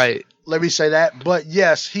dangerous. Right. Let me say that. But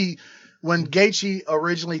yes, when Gaethje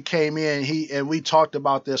originally came in, and we talked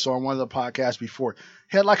about this on one of the podcasts before,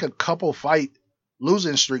 he had like a couple fight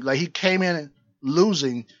losing streak. Like he came in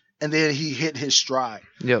losing and then he hit his stride.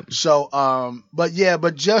 Yep. So,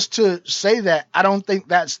 but just to say that, I don't think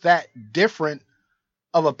that's that different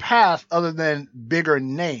of a path other than bigger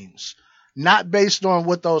names, not based on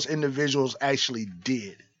what those individuals actually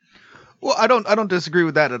did. Well, I don't disagree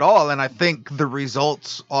with that at all, and I think the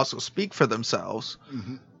results also speak for themselves.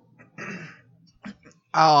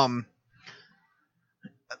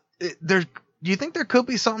 Do you think there could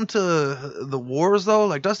be something to the wars though?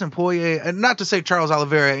 Like Dustin Poirier, and not to say Charles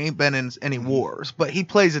Oliveira ain't been in any wars, but he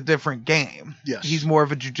plays a different game. Yes. He's more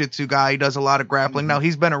of a jiu-jitsu guy. He does a lot of grappling. Now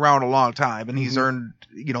he's been around a long time and he's earned,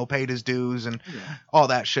 paid his dues and all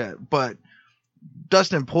that shit. But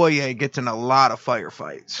Dustin Poirier gets in a lot of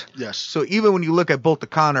firefights. Yes. So even when you look at both the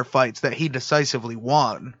Conor fights that he decisively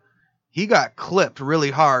won, he got clipped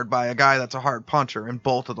really hard by a guy that's a hard puncher in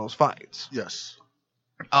both of those fights. Yes.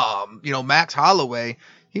 Max Holloway,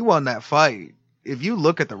 he won that fight. If you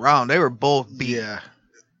look at the round, they were both beat.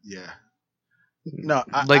 Yeah. No,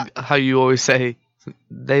 how you always say,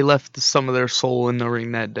 They left some of their soul in the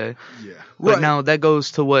ring that day. Yeah. But Right. now that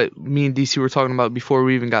goes to what me and DC were talking about before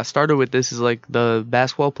we even got started with this, is like the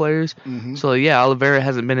basketball players. Mm-hmm. So yeah, Oliveira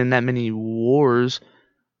hasn't been in that many wars,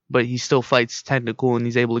 but he still fights technical and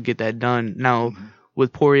he's able to get that done. Now,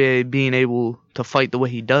 with Poirier being able to fight the way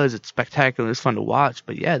he does, it's spectacular. It's fun to watch,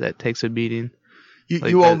 but yeah, that takes a beating. You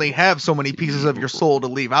Like that. only have so many pieces of your soul to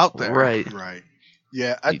leave out there. Right. Right.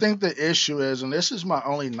 Yeah, I think the issue is, and this is my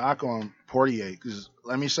only knock on Poirier, because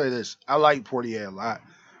let me say this. I like Poirier a lot.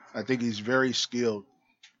 I think he's very skilled.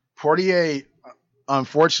 Poirier,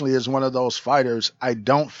 unfortunately, is one of those fighters I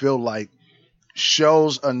don't feel like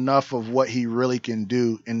shows enough of what he really can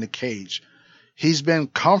do in the cage. He's been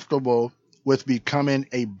comfortable with becoming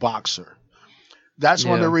a boxer. That's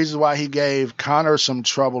one of the reasons why he gave Conor some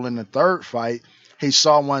trouble in the third fight. He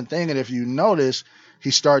saw one thing, and if you notice,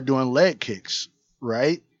 he started doing leg kicks,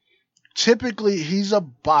 right? Typically, he's a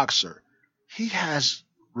boxer. He has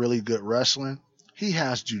really good wrestling. He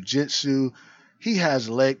has jiu-jitsu. He has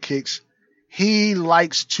leg kicks. He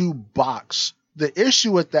likes to box. The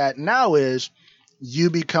issue with that now is you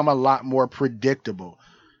become a lot more predictable.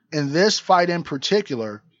 In this fight in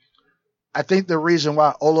particular, I think the reason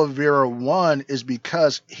why Oliveira won is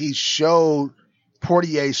because he showed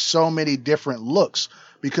Poirier so many different looks.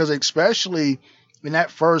 Because especially in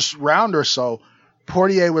that first round or so,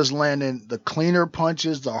 Poirier was landing the cleaner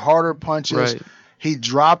punches, the harder punches. Right. He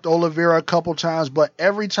dropped Oliveira a couple times, but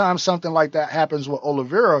every time something like that happens with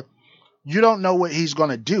Oliveira, you don't know what he's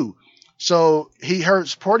going to do. So he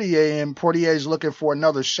hurts Poirier, and Poirier's looking for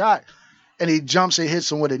another shot, and he jumps and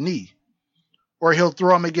hits him with a knee. Or he'll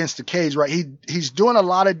throw him against the cage, right? He's doing a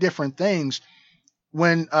lot of different things.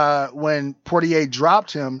 When Poirier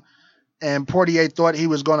dropped him and Poirier thought he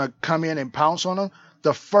was going to come in and pounce on him,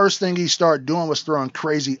 the first thing he started doing was throwing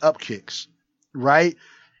crazy up kicks, right?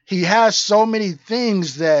 He has so many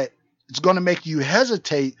things that it's going to make you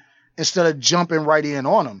hesitate instead of jumping right in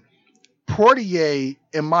on him. Poirier,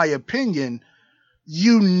 in my opinion,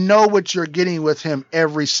 you know what you're getting with him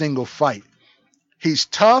every single fight. He's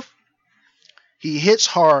tough. He hits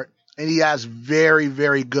hard, and he has very,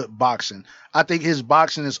 very good boxing. I think his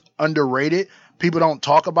boxing is underrated. People don't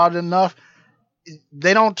talk about it enough.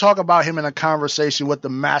 They don't talk about him in a conversation with the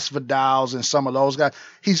Masvidals and some of those guys.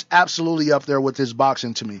 He's absolutely up there with his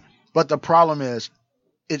boxing to me. But the problem is,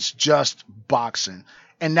 it's just boxing.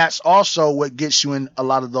 And that's also what gets you in a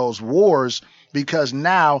lot of those wars, because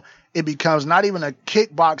now it becomes not even a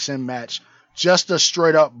kickboxing match, just a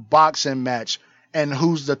straight up boxing match, and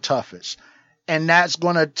who's the toughest. And that's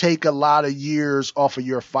going to take a lot of years off of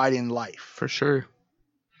your fighting life. For sure.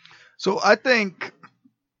 So I think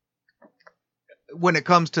when it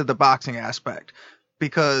comes to the boxing aspect,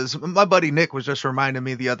 because my buddy Nick was just reminding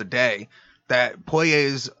me the other day that Poirier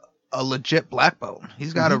is a legit black belt.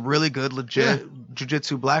 He's got a really good legit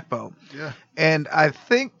jiu-jitsu black belt. Yeah. And I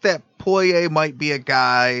think that Poirier might be a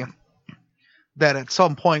guy that at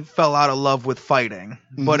some point fell out of love with fighting,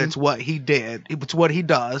 but it's what he did. It's what he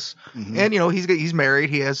does. And, you know, he's married.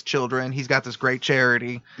 He has children. He's got this great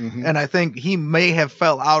charity. And I think he may have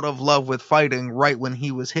fell out of love with fighting right when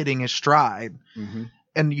he was hitting his stride.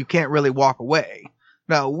 And you can't really walk away.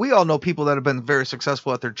 Now, we all know people that have been very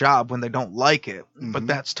successful at their job when they don't like it, but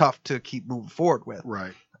that's tough to keep moving forward with.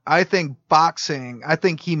 Right. I think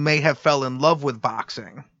he may have fell in love with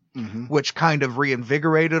boxing, which kind of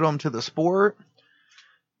reinvigorated him to the sport.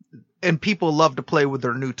 And people love to play with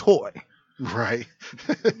their new toy. Right.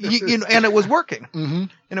 you know, and it was working. And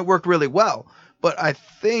it worked really well. But I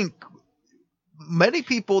think many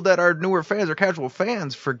people that are newer fans or casual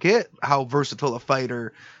fans forget how versatile a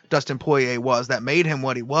fighter Dustin Poirier was, that made him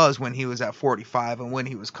what he was when he was at 45 and when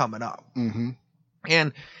he was coming up.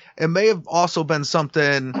 And it may have also been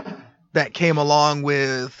something that came along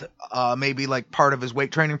with maybe like part of his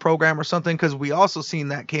weight training program or something, because we also seen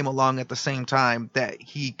that came along at the same time that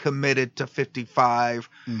he committed to 55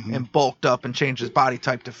 and bulked up and changed his body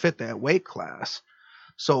type to fit that weight class.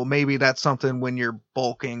 So maybe that's something when you're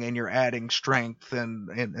bulking and you're adding strength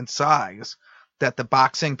and size, that the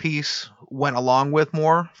boxing piece went along with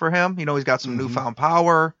more for him. You know, he's got some newfound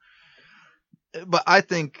power. But I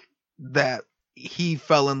think that he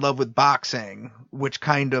fell in love with boxing, which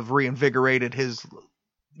kind of reinvigorated his,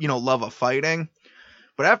 you know, love of fighting.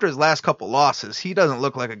 But after his last couple losses, he doesn't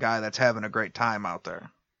look like a guy that's having a great time out there.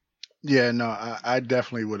 Yeah, no, I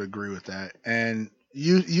definitely would agree with that. And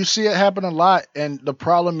you see it happen a lot. And the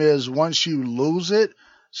problem is, once you lose it,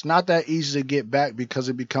 it's not that easy to get back because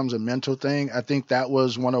it becomes a mental thing. I think that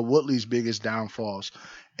was one of Woodley's biggest downfalls.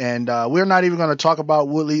 And we're not even going to talk about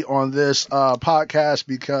Woodley on this podcast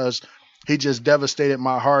because He just devastated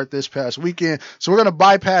my heart this past weekend. So we're going to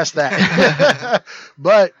bypass that.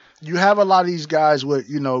 But you have a lot of these guys with,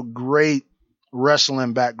 great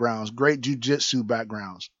wrestling backgrounds, great jiu-jitsu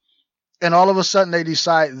backgrounds. And all of a sudden they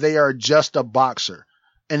decide they are just a boxer.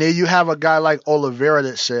 And then you have a guy like Oliveira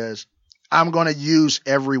that says, I'm going to use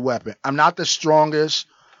every weapon. I'm not the strongest.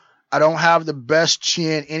 I don't have the best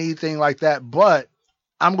chin, anything like that, but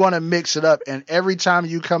I'm going to mix it up. And every time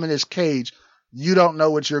you come in this cage, you don't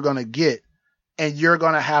know what you're going to get. And you're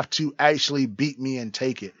going to have to actually beat me and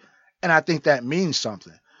take it. And I think that means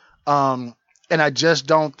something. And I just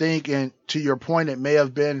don't think, and to your point, it may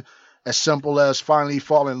have been as simple as finally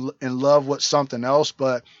falling in love with something else.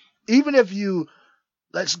 But even if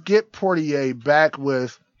let's get Poirier back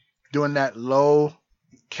with doing that low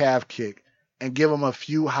calf kick and give him a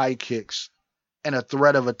few high kicks and a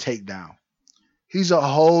threat of a takedown. He's a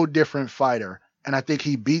whole different fighter, and I think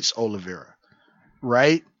he beats Oliveira,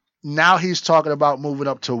 right? Now he's talking about moving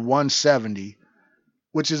up to 170,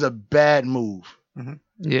 which is a bad move. Mm-hmm.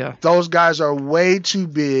 Yeah. Those guys are way too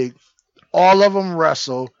big. All of them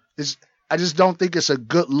wrestle. I just don't think it's a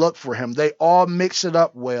good look for him. They all mix it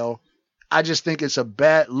up well. I just think it's a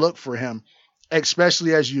bad look for him,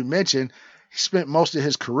 especially as you mentioned, he spent most of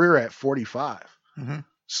his career at 45. Mm-hmm.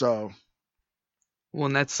 So. Well,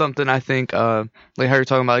 and that's something I think, like how you're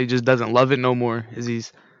talking about, he just doesn't love it no more.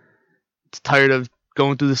 He's tired of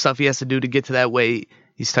going through the stuff he has to do to get to that weight.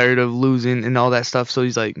 He's tired of losing and all that stuff. So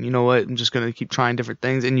he's like, you know what? I'm just going to keep trying different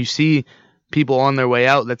things. And you see people on their way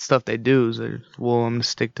out, that stuff they do is, I'm going to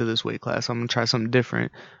stick to this weight class. I'm going to try something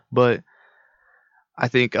different. But I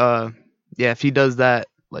think, if he does that,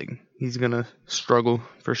 he's going to struggle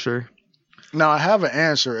for sure. Now, I have an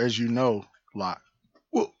answer, as you know, Locke.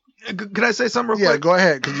 Well, can I say something real quick? Yeah, go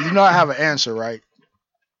ahead, because I have an answer, right?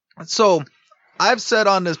 So, I've said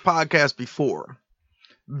on this podcast before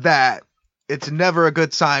that it's never a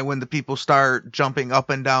good sign when the people start jumping up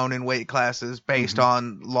and down in weight classes based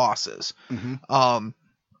on losses. Mm-hmm.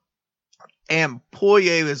 And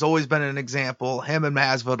Poirier has always been an example, him and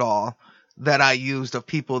Masvidal, that I used of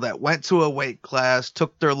people that went to a weight class,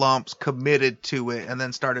 took their lumps, committed to it, and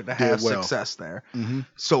then started to have success there. Mm-hmm.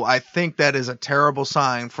 So I think that is a terrible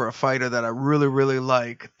sign for a fighter that I really, really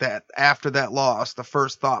like, that after that loss, the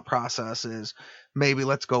first thought process is maybe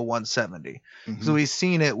let's go 170. Mm-hmm. So we've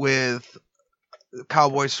seen it with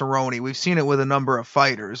Cowboy Cerrone. We've seen it with a number of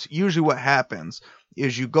fighters. Usually what happens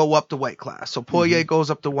is you go up the weight class. So Poirier goes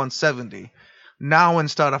up to 170. Now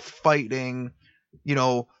instead of fighting,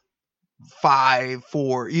 5,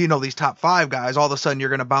 4, these top 5 guys, all of a sudden you're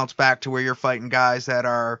going to bounce back to where you're fighting guys that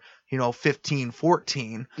are, 15,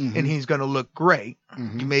 14, and he's going to look great.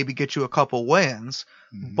 You maybe get you a couple wins,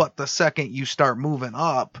 but the second you start moving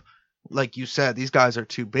up, like you said, these guys are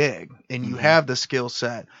too big, and you have the skill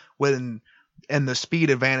set and the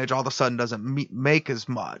speed advantage all of a sudden doesn't make as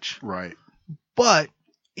much. Right. But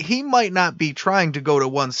he might not be trying to go to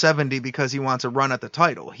 170 because he wants a run at the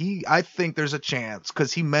title. I think there's a chance,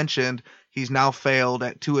 because he mentioned he's now failed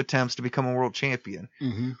at 2 attempts to become a world champion.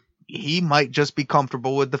 Mm-hmm. He might just be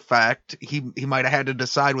comfortable with the fact he might have had to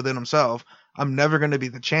decide within himself, I'm never going to be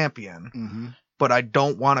the champion, but I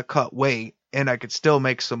don't want to cut weight and I could still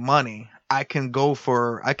make some money. I can angle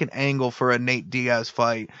for a Nate Diaz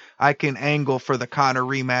fight. I can angle for the Conor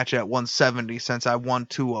rematch at 170 since I won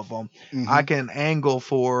 2 of them. I can angle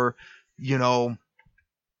for, I don't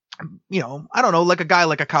know, like a guy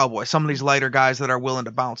like a Cowboy, some of these lighter guys that are willing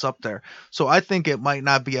to bounce up there. So I think it might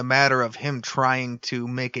not be a matter of him trying to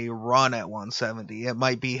make a run at 170. It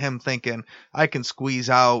might be him thinking, I can squeeze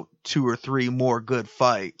out 2 or 3 more good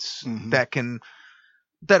fights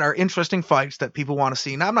that are interesting fights that people want to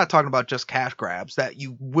see. Now, I'm not talking about just cash grabs that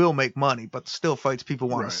you will make money, but still fights people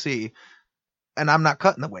want to see. And I'm not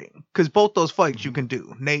cutting the weight, because both those fights you can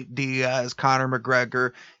do. Nate Diaz, Conor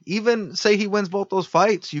McGregor, even say he wins both those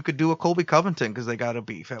fights, you could do a Colby Covington because they got a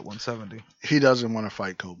beef at 170. He doesn't want to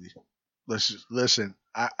fight Colby. Listen,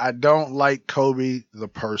 I don't like Colby the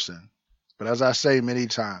person, but as I say many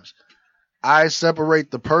times, I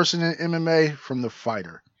separate the person in MMA from the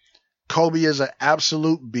fighter. Colby is an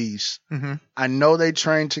absolute beast. I know they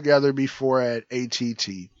trained together before at ATT,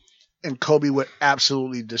 and Colby would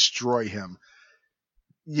absolutely destroy him.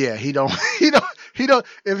 Yeah, he don't.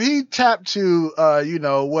 If he tapped to,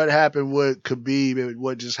 what happened with Khabib,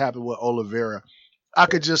 what just happened with Oliveira, I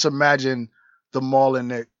could just imagine the mauling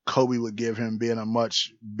that Colby would give him, being a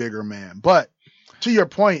much bigger man. But to your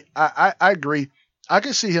point, I agree. I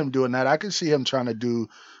can see him doing that. I can see him trying to do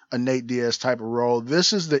a Nate Diaz type of role.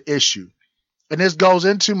 This is the issue. And this goes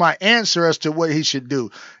into my answer as to what he should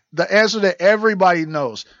do. The answer that everybody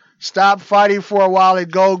knows. Stop fighting for a while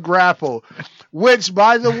and go grapple. Which,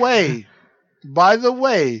 by the way,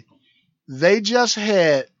 they just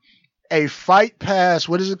had a Fight Pass.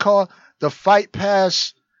 What is it called? The Fight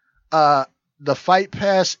Pass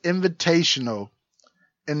Invitational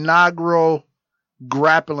inaugural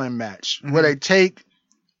grappling match, where they take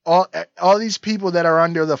all these people that are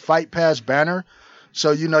under the Fight Pass banner.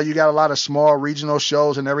 So, you got a lot of small regional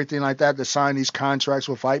shows and everything like that sign these contracts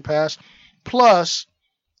with Fight Pass. Plus,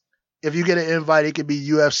 if you get an invite, it could be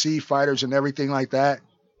UFC fighters and everything like that,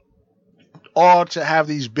 all to have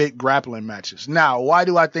these big grappling matches. Now, why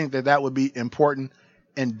do I think that would be important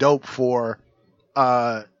and dope for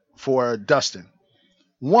Dustin?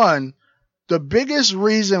 One, the biggest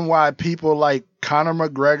reason why people like Conor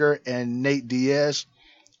McGregor and Nate Diaz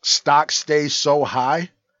stock stays so high,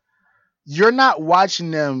 you're not watching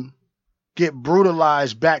them get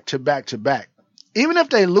brutalized back to back to back. Even if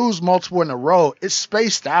they lose multiple in a row, it's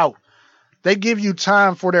spaced out. They give you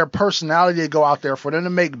time for their personality to go out there, for them to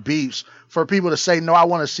make beefs, for people to say, no, I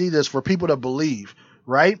want to see this, for people to believe,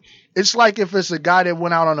 right? It's like if it's a guy that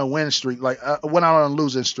went out on a win streak, went out on a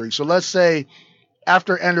losing streak. So let's say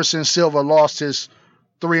after Anderson Silva lost his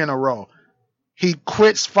 3 in a row, he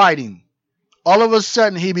quits fighting. All of a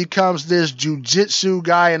sudden, he becomes this jiu-jitsu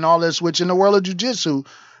guy and all this, which in the world of jiu-jitsu,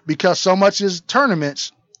 because so much is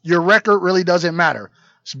tournaments, your record really doesn't matter.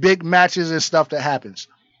 It's big matches and stuff that happens.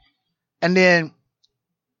 And then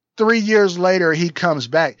 3 years later, he comes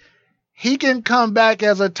back. He can come back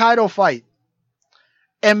as a title fight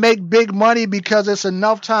and make big money because it's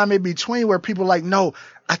enough time in between where people are like, no,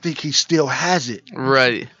 I think he still has it.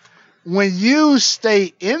 Right. When you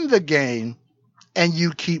stay in the game and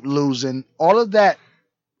you keep losing, all of that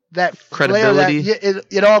credibility,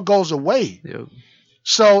 it all goes away. Yep.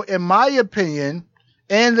 So in my opinion,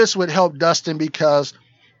 and this would help Dustin because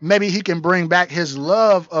maybe he can bring back his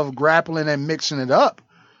love of grappling and mixing it up.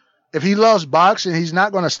 If he loves boxing, he's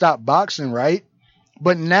not going to stop boxing, right?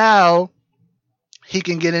 But now he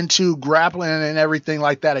can get into grappling and everything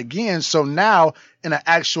like that again. So now in an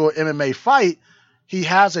actual MMA fight, he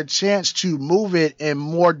has a chance to move it in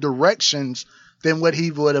more directions than what he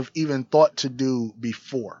would have even thought to do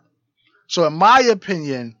before. So in my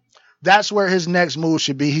opinion, that's where his next move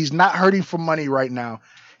should be. He's not hurting for money right now.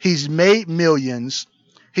 He's made millions.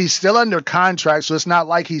 He's still under contract, so it's not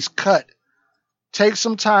like he's cut. Take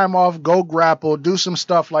some time off, go grapple, do some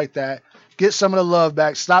stuff like that, get some of the love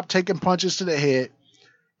back, stop taking punches to the head,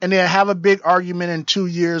 and then have a big argument in 2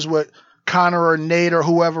 years with Conor or Nate or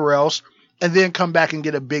whoever else, and then come back and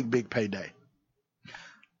get a big payday.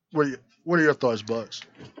 What are your thoughts, Bugs?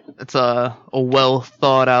 It's a well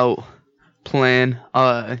thought out plan.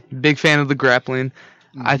 Big fan of the grappling.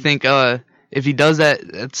 Mm-hmm. I think if he does that,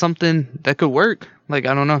 it's something that could work. Like,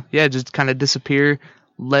 I don't know. Yeah, just kind of disappear,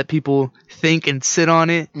 let people think and sit on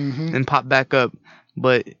it, and pop back up.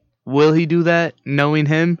 But will he do that? Knowing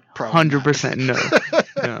him, 100% no.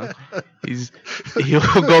 No.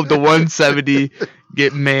 He'll go up to 170,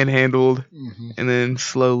 get manhandled, and then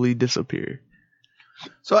slowly disappear.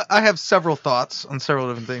 So I have several thoughts on several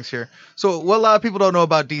different things here. So what a lot of people don't know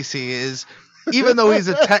about DC is, even though he's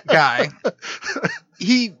a tech guy,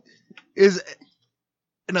 he is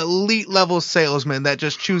an elite level salesman that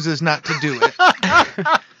just chooses not to do it.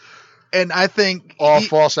 And I think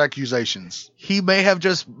false accusations. He may have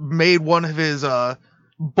just made one of his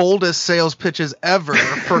boldest sales pitches ever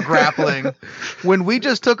for grappling when we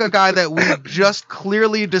just took a guy that we just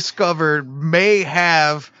clearly discovered may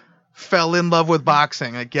have fell in love with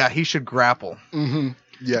boxing. Like, yeah, he should grapple.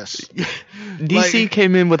 Yes. DC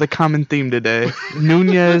came in with a common theme today.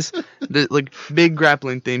 Nunez, big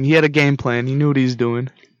grappling theme. He had a game plan. He knew what he's doing.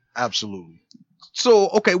 Absolutely. So,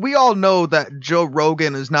 okay, we all know that Joe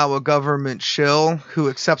Rogan is now a government shill who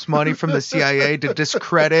accepts money from the CIA to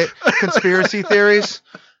discredit conspiracy theories.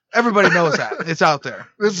 Everybody knows that. It's out there.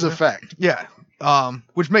 This is a fact. Yeah.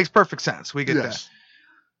 Which makes perfect sense. We get that.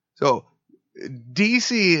 So,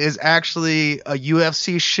 DC is actually a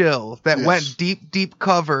UFC shill that went deep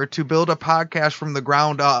cover to build a podcast from the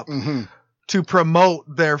ground up to promote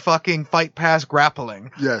their fucking Fight Pass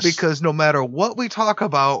grappling. Yes. Because no matter what we talk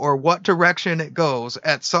about or what direction it goes,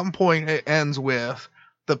 at some point it ends with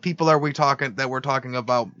the people that we're talking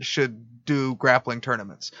about should do grappling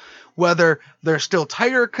tournaments. Whether they're still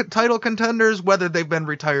title contenders, whether they've been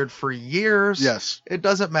retired for years. Yes. It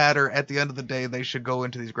doesn't matter. At the end of the day, they should go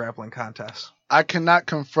into these grappling contests. I cannot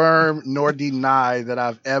confirm nor deny that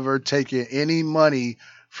I've ever taken any money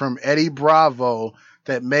from Eddie Bravo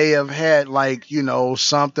that may have had,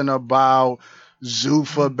 something about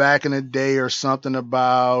Zuffa back in the day or something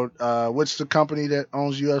about, what's the company that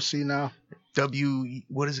owns UFC now?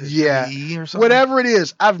 what is it? Yeah. WE or something? Whatever it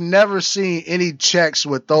is, I've never seen any checks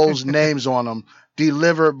with those names on them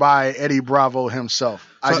delivered by Eddie Bravo himself.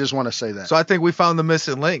 I just want to say that. So I think we found the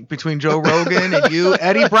missing link between Joe Rogan and you.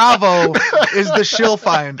 Eddie Bravo is the shill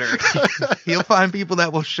finder. He'll find people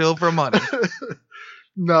that will shill for money.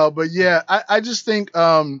 No, but yeah, I just think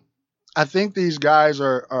I think these guys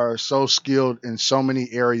are so skilled in so many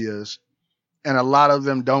areas, and a lot of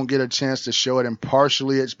them don't get a chance to show it. And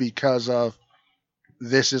partially it's because of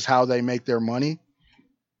this is how they make their money.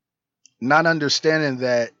 Not understanding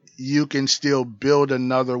that you can still build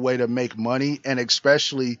another way to make money. And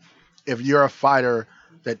especially if you're a fighter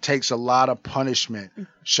that takes a lot of punishment,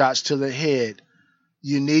 shots to the head,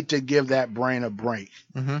 you need to give that brain a break.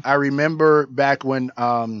 Mm-hmm. I remember back when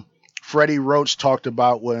Freddie Roach talked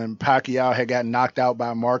about when Pacquiao had got knocked out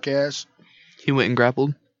by Marquez. He went and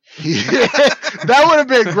grappled. That would have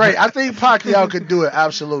been great. I think Pacquiao could do it,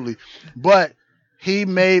 absolutely. But he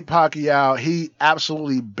made Pacquiao, he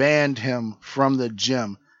absolutely banned him from the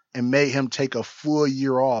gym and made him take a full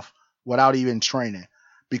year off without even training.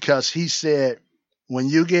 Because he said when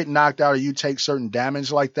you get knocked out or you take certain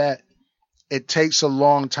damage like that, it takes a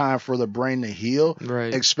long time for the brain to heal,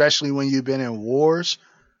 right? Especially when you've been in wars.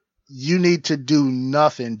 You need to do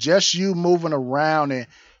nothing. Just you moving around and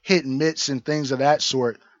hitting mitts and things of that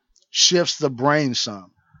sort shifts the brain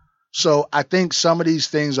some. So I think some of these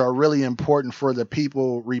things are really important for the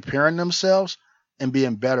people repairing themselves and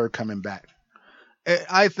being better coming back.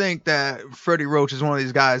 I think that Freddie Roach is one of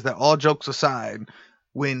these guys that, all jokes aside,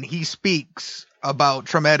 when he speaks about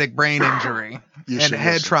traumatic brain injury and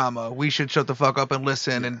head trauma, we should shut the fuck up and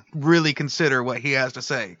listen and really consider what he has to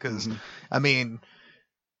say. Because, I mean,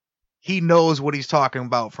 he knows what he's talking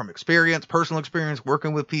about from experience, personal experience,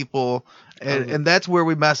 working with people. And that's where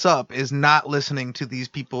we mess up, is not listening to these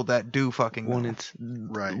people that do fucking know.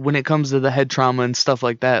 When it comes to the head trauma and stuff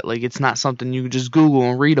like that, like, it's not something you just Google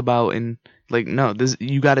and read about. And like, no,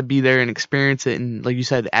 you got to be there and experience it. And like you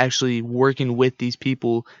said, actually working with these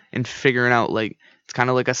people and figuring out, like, it's kind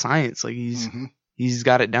of like a science. Like he's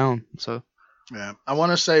got it down. So. Yeah, I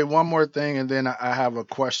want to say one more thing, and then I have a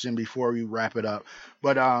question before we wrap it up.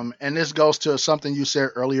 But and this goes to something you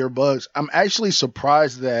said earlier, Bugs. I'm actually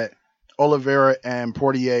surprised that Oliveira and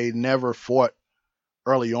Poirier never fought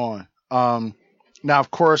early on. Now, of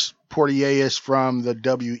course, Poirier is from the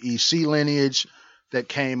WEC lineage that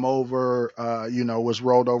came over, was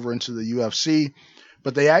rolled over into the UFC.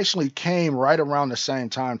 But they actually came right around the same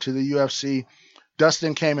time to the UFC.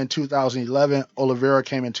 Dustin came in 2011. Oliveira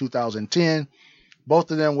came in 2010.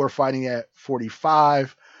 Both of them were fighting at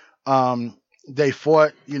 45. They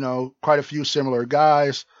fought, quite a few similar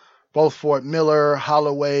guys. Both fought Miller,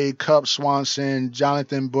 Holloway, Cub Swanson,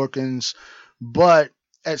 Jonathan Bookins. But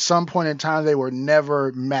at some point in time, they were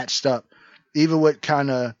never matched up, even with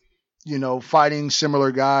kind of, fighting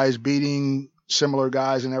similar guys, beating similar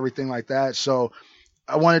guys and everything like that. So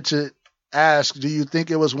I wanted to ask, do you think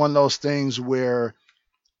it was one of those things where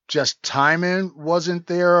just timing wasn't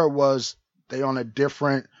there, or was they on a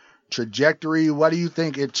different trajectory? Why do you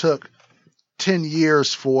think it took 10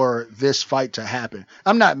 years for this fight to happen?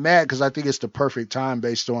 I'm not mad because I think it's the perfect time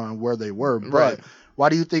based on where they were, but why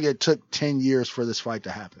do you think it took 10 years for this fight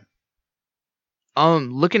to happen?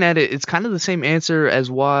 Looking at it, it's kind of the same answer as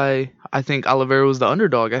why I think Oliveira was the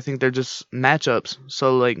underdog. I think they're just matchups.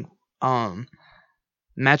 So like,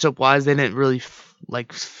 matchup wise, they didn't really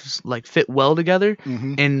fit well together,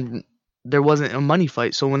 and there wasn't a money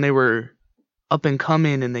fight. So when they were up and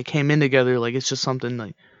coming and they came in together, like, it's just something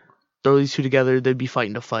like, throw these two together, they'd be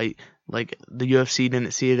fighting to fight. Like, the UFC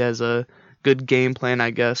didn't see it as a good game plan,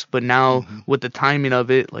 I guess. But now with the timing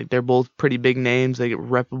of it, like, they're both pretty big names. They get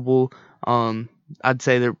reputable. I'd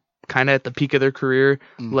say they're kind of at the peak of their career.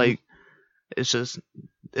 Like, it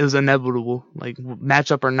was inevitable. Like,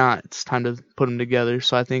 matchup or not, it's time to put them together.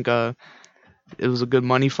 So I think it was a good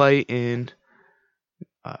money fight, and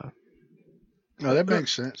no, that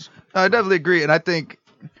makes sense. I definitely agree, and I think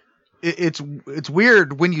it's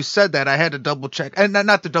weird when you said that. I had to double check, and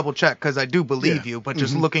not to double check because I do believe you, but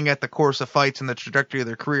just looking at the course of fights and the trajectory of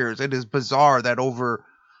their careers, it is bizarre that over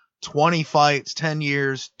 20 fights, 10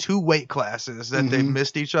 years, 2 weight classes that they've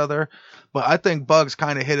missed each other. But I think Bugs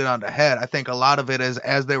kind of hit it on the head. I think a lot of it is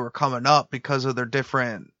as they were coming up because of their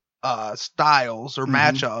different styles or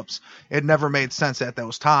matchups. It never made sense at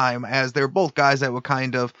those time, as they're both guys that would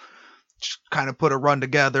kind of put a run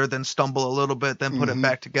together, then stumble a little bit, then put it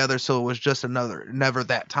back together. So it was just never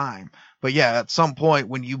that time. But yeah, at some point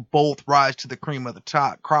when you both rise to the cream of the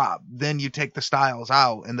top crop, then you take the styles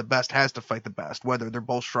out and the best has to fight the best, whether they're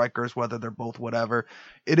both strikers, whether they're both whatever.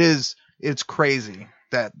 It's crazy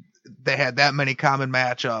that they had that many common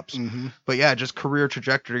matchups. Mm-hmm. But yeah, just career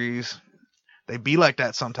trajectories, they be like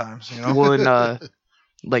that sometimes, you know? Well,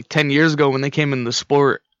 like 10 years ago when they came in the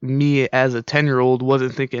sport, me as a 10-year-old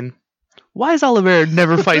wasn't thinking, why is Oliveira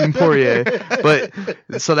never fighting Poirier? But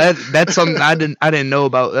so that's something I didn't know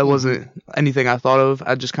about. That wasn't anything I thought of.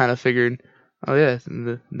 I just kind of figured, oh yeah,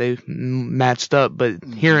 they matched up. But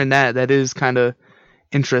hearing that is kind of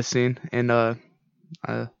interesting and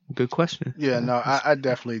good question. Yeah, no, I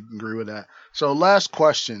definitely agree with that. So last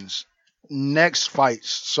questions, next fights.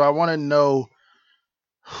 So I want to know,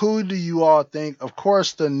 who do you all think? Of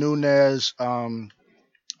course, the Nunes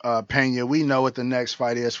Pena. We know what the next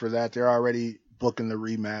fight is for that. They're already booking the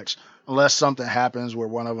rematch. Unless something happens where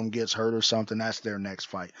one of them gets hurt or something, that's their next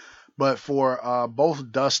fight. But for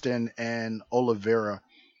both Dustin and Oliveira,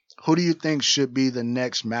 who do you think should be the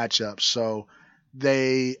next matchup? So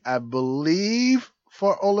I believe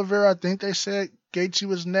for Oliveira, I think they said Gaethje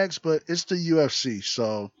was next, but it's the UFC,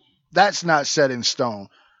 so that's not set in stone.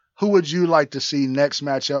 Who would you like to see next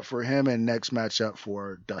matchup for him and next matchup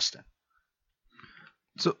for Dustin?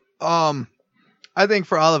 So, I think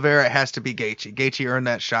for Oliveira, it has to be Gaethje. Gaethje earned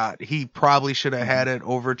that shot. He probably should have had it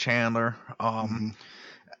over Chandler.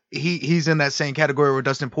 He's in that same category with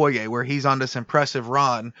Dustin Poirier, where he's on this impressive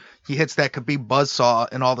run. He hits that Khabib buzzsaw,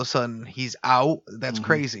 and all of a sudden he's out. That's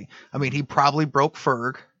crazy. I mean, he probably broke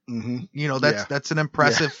Ferg. You know, that's an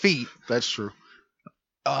impressive feat. That's true.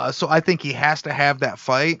 So I think he has to have that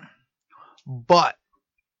fight. But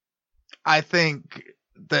I think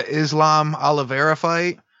the Islam Oliveira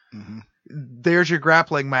fight, there's your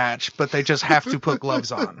grappling match, but they just have to put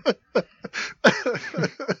gloves on.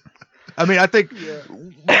 I mean, I think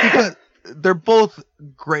because they're both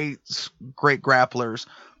great grapplers,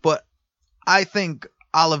 but I think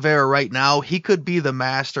Oliveira right now, he could be the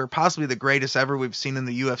master, possibly the greatest ever we've seen in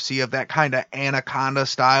the UFC, of that kind of anaconda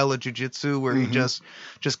style of jiu-jitsu where he just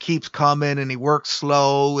keeps coming and he works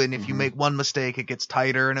slow, and if you make one mistake, it gets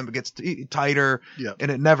tighter and it gets tighter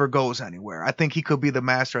and it never goes anywhere. I think he could be the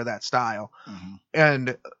master of that style.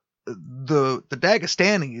 And the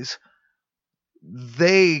Dagestanis,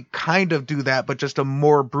 they kind of do that, but just a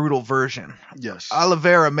more brutal version. Yes.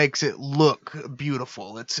 Oliveira makes it look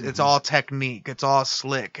beautiful. It's all technique. It's all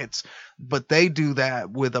slick. But they do that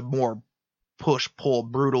with a more push-pull,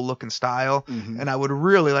 brutal looking style. And I would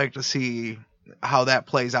really like to see how that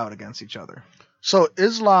plays out against each other. So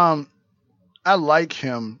Islam, I like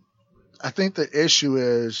him. I think the issue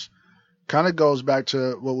is kind of goes back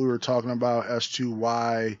to what we were talking about as to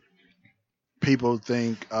why people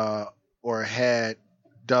think or had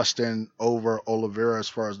Dustin over Oliveira as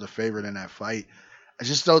far as the favorite in that fight. I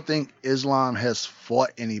just don't think Islam has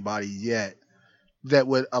fought anybody yet that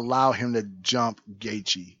would allow him to jump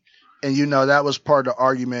Gaethje. And, you know, that was part of the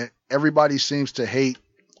argument. Everybody seems to hate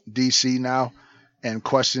DC now and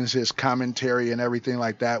questions his commentary and everything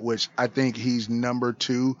like that, which I think he's number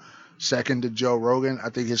 2, second to Joe Rogan.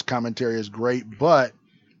 I think his commentary is great. But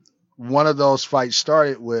one of those fights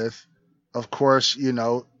started with, of course, you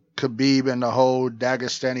know, Khabib and the whole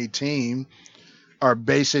Dagestani team are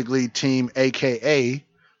basically team AKA,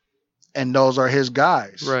 and those are his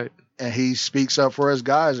guys. Right. And he speaks up for his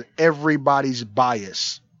guys. Everybody's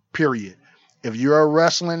biased, period. If you're a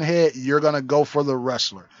wrestling head, you're going to go for the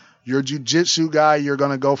wrestler. You're a jiu-jitsu guy, you're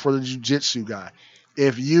going to go for the jiu-jitsu guy.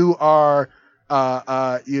 If you are,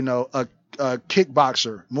 a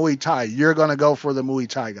kickboxer, Muay Thai, you're going to go for the Muay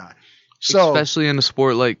Thai guy. So, especially in a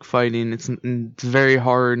sport like fighting, it's very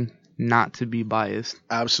hard not to be biased.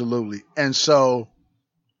 Absolutely. And so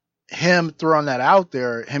him throwing that out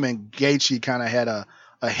there, him and Gaethje kind of had a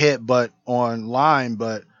headbutt online,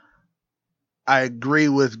 but I agree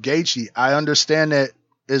with Gaethje. I understand that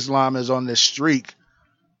Islam is on this streak,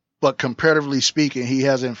 but comparatively speaking, he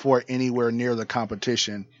hasn't fought anywhere near the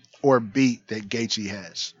competition or beat that Gaethje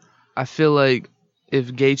has. I feel like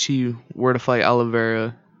if Gaethje were to fight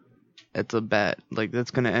Oliveira, it's a bet. Like,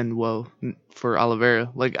 that's going to end well for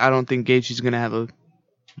Oliveira. Like, I don't think Gaethje's going to have a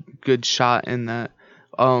good shot in that.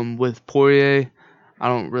 With Poirier, I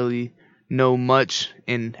don't really know much.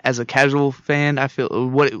 And as a casual fan, I feel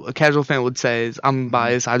what a casual fan would say is, I'm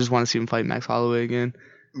biased. I just want to see him fight Max Holloway again.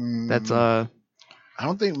 That's I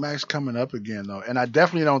don't think Max coming up again though, and I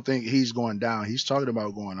definitely don't think he's going down. He's talking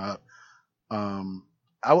about going up.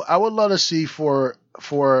 I would love to see for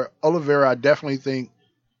Oliveira. I definitely think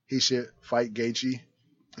he should fight Gaethje.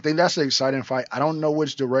 I think that's an exciting fight. I don't know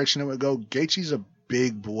which direction it would go. Gaethje's a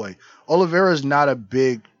big boy. Oliveira's not a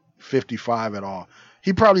big 55 at all.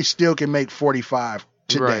 He probably still can make 45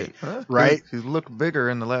 today, Right. right? He looked bigger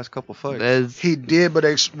in the last couple fights. He did, but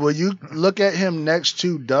when you look at him next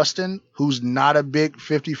to Dustin, who's not a big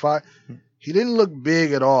 55, he didn't look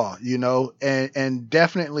big at all, and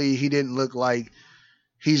definitely he didn't look like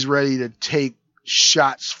he's ready to take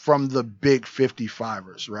shots from the big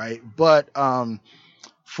 55ers, right? But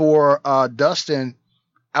for Dustin,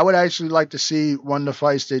 I would actually like to see one of the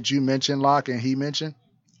fights that you mentioned, Locke, and he mentioned.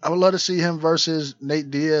 I would love to see him versus Nate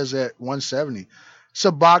Diaz at 170. It's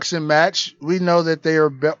a boxing match. We know that they are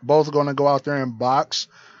both going to go out there and box.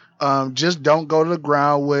 Just don't go to the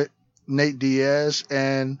ground with Nate Diaz,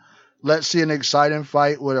 and let's see an exciting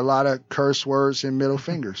fight with a lot of curse words and middle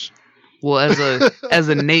fingers. Well, as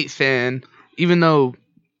a Nate fan, even though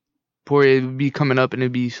Poirier would be coming up and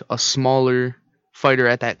it'd be a smaller fighter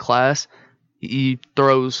at that class, he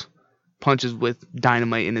throws punches with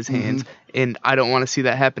dynamite in his hands, and I don't want to see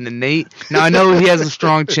that happen to Nate. Now, I know he has a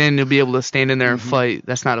strong chin. He'll be able to stand in there and fight.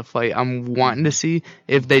 That's not a fight I'm wanting to see.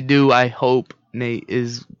 If they do, I hope Nate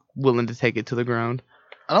is willing to take it to the ground.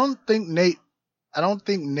 I don't think Nate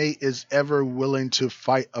is ever willing to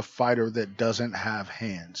fight a fighter that doesn't have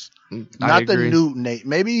hands. Not the new Nate.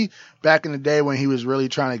 Maybe back in the day when he was really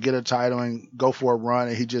trying to get a title and go for a run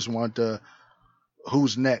and he just wanted to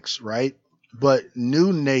who's next, right? But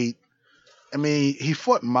new Nate, I mean, he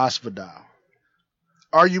fought Masvidal,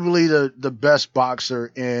 arguably the best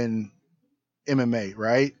boxer in MMA,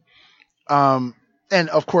 right? And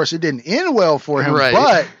of course it didn't end well for him, right.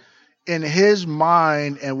 But in his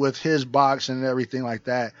mind and with his boxing and everything like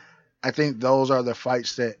that, I think those are the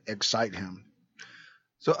fights that excite him.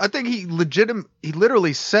 So I think he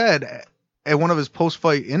literally said at one of his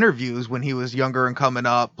post-fight interviews when he was younger and coming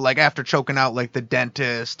up, like after choking out like the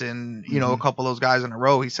dentist and, a couple of those guys in a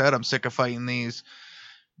row, he said, I'm sick of fighting these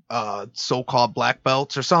so-called black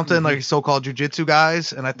belts or something, like so-called jiu-jitsu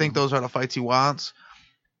guys. And I think those are the fights he wants.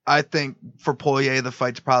 I think for Poirier, the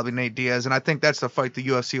fight's probably Nate Diaz. And I think that's the fight the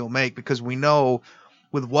UFC will make because we know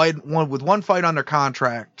with one fight under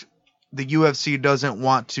contract, the UFC doesn't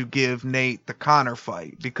want to give Nate the Conor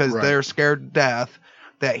fight because they're scared to death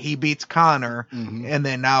that he beats Conor and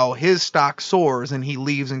then now his stock soars and he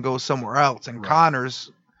leaves and goes somewhere else. And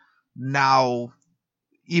Conor's now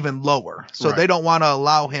even lower. So they don't want to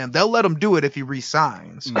allow him. They'll let him do it if he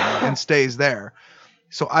resigns and stays there.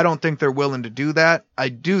 So I don't think they're willing to do that. I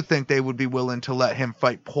do think they would be willing to let him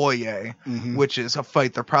fight Poirier, which is a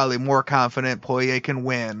fight they're probably more confident Poirier can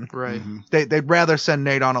win. Right. They'd rather send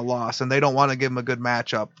Nate on a loss, and they don't want to give him a good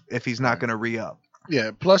matchup if he's not going to re-up.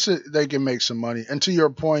 Yeah, plus they can make some money. And to your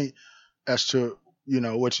point as to,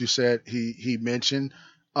 what you said, he mentioned,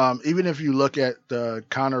 even if you look at the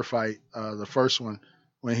Conor fight, the first one,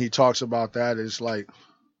 when he talks about that, it's like,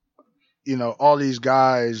 all these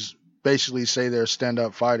guys basically say they're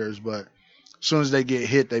stand-up fighters, but as soon as they get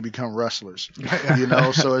hit, they become wrestlers,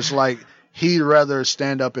 So it's like he'd rather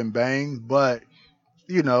stand up and bang, but,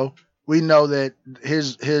 we know that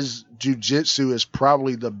his jiu-jitsu is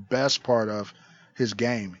probably the best part of his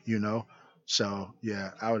game, So, yeah,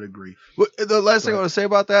 I would agree. The last thing I want to say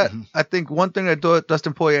about that, I think one thing that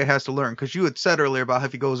Dustin Poirier has to learn, because you had said earlier about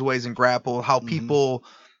if he goes away and grapple, how people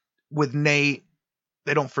with Nate,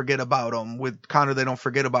 they don't forget about him. With Conor, they don't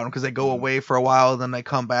forget about him because they go away for a while, then they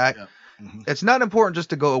come back. Yeah. It's not important just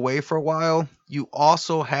to go away for a while. You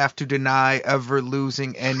also have to deny ever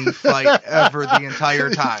losing any fight ever the entire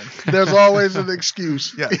time. There's always an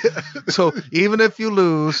excuse. Yeah. So even if you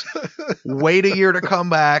lose, wait a year to come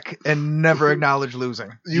back and never acknowledge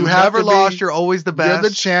losing. You never lost. You're always the best. You're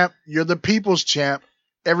the champ. You're the people's champ.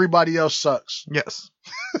 Everybody else sucks. Yes.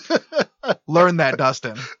 Learn that,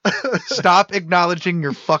 Dustin. Stop acknowledging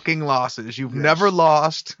your fucking losses. You've never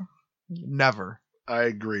lost. Never. I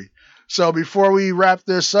agree. So before we wrap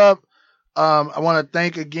this up, I want to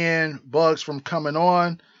thank again Bugs from coming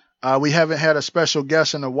on. We haven't had a special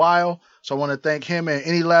guest in a while, so I want to thank him. And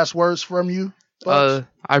any last words from you, Bugs?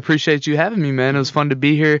 I appreciate you having me, man. It was fun to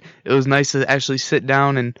be here. It was nice to actually sit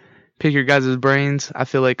down and pick your guys' brains. I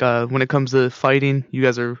feel like when it comes to fighting, you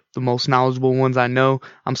guys are the most knowledgeable ones I know.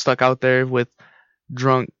 I'm stuck out there with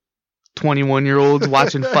drunk 21-year-olds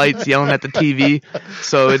watching fights, yelling at the TV.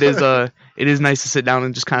 So it is nice to sit down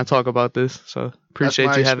and just kind of talk about this. So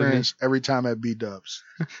appreciate you having me. Every time at B-Dubs.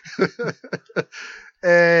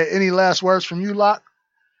 Any last words from you, Locke?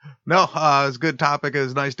 No, it was a good topic. It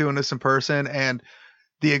was nice doing this in person. And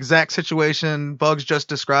the exact situation Bugs just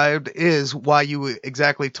described is why you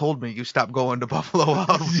exactly told me you stopped going to Buffalo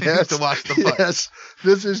Wild Wings to watch the fight. Yes,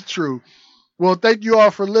 this is true. Well, thank you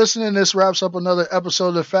all for listening. This wraps up another episode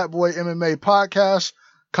of the Fat Boy MMA podcast.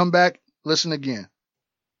 Come back, listen again.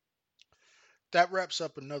 That wraps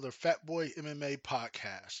up another Fatboy MMA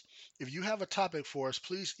podcast. If you have a topic for us,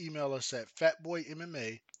 please email us at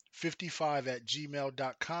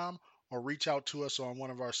fatboymma55@gmail.com or reach out to us on one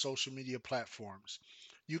of our social media platforms.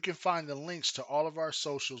 You can find the links to all of our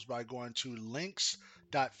socials by going to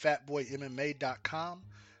links.fatboymma.com.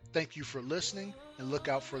 Thank you for listening and look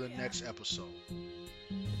out for the next episode.